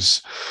 because it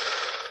was,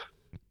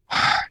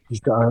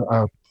 you've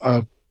got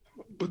a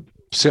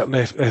certain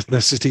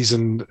ethnicities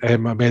in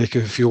America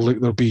who feel like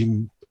they're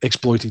being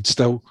exploited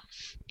still,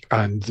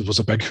 and there was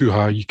a big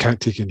hoo-ha, you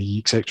can't take a knee,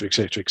 etc.,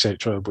 etc.,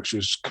 etc., which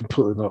was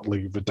completely and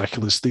utterly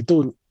ridiculous. The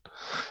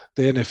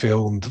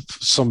NFL and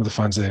some of the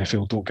fans of the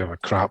NFL don't give a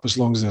crap. As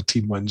long as their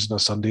team wins on a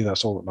Sunday,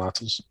 that's all that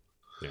matters.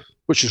 Yeah.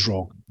 Which is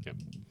wrong. Yeah.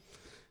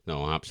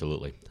 No,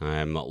 absolutely.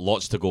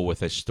 Lots to go with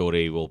this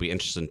story. Will be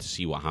interesting to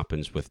see what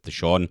happens with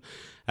Deshaun.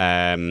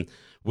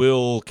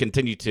 We'll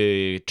continue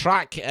to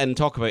track and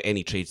talk about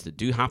any trades that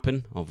do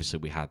happen. Obviously,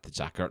 we had the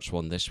Zach Ertz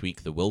one this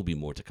week. There will be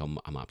more to come,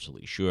 I'm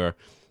absolutely sure.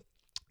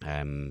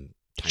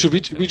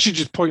 We should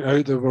just point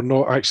out that we're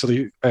not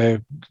actually,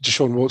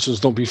 Deshaun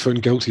Watson's not been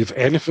found guilty of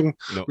anything.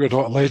 No. We're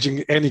not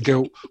alleging any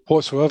guilt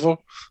whatsoever.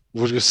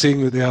 We're just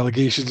saying that the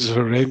allegations are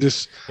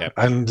horrendous,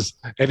 and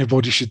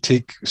anybody should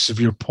take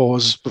severe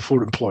pause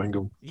before employing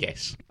them.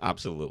 Yes,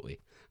 absolutely.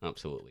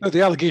 Absolutely. Now,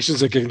 the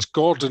allegations against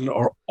Gordon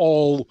are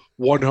all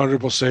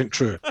 100%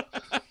 true.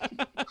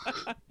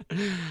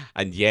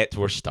 And yet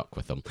we're stuck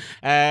with them.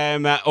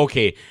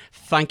 Okay,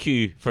 thank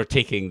you for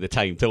taking the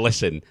time to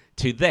listen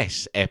to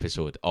this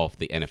episode of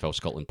the NFL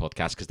Scotland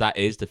podcast, because that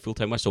is the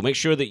full-time whistle. Make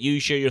sure that you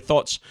share your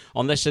thoughts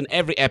on this in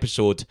every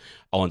episode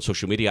on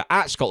social media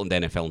at Scotland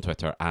NFL on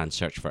Twitter, and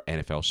search for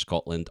NFL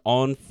Scotland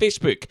on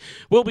Facebook.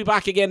 We'll be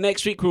back again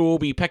next week, where we'll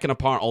be picking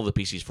apart all the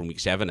pieces from week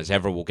 7. As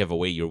ever, we'll give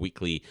away your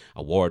weekly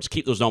awards.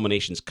 Keep those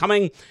nominations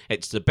coming.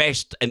 It's the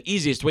best and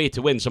easiest way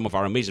to win some of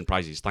our amazing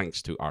prizes,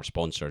 thanks to our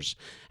sponsors.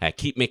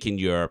 Keep making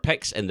your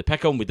picks in the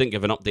pick'em. We didn't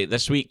give an update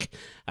this week.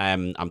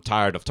 I'm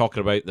tired of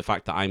talking about the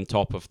fact that I'm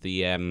top of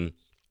the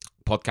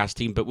podcast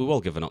team, but we will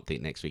give an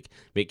update next week.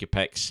 Make your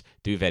picks,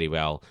 do very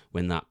well,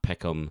 win that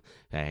pick'em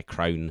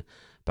crown.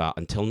 But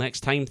until next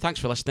time, thanks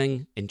for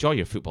listening. Enjoy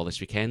your football this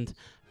weekend.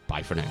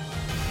 Bye for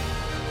now.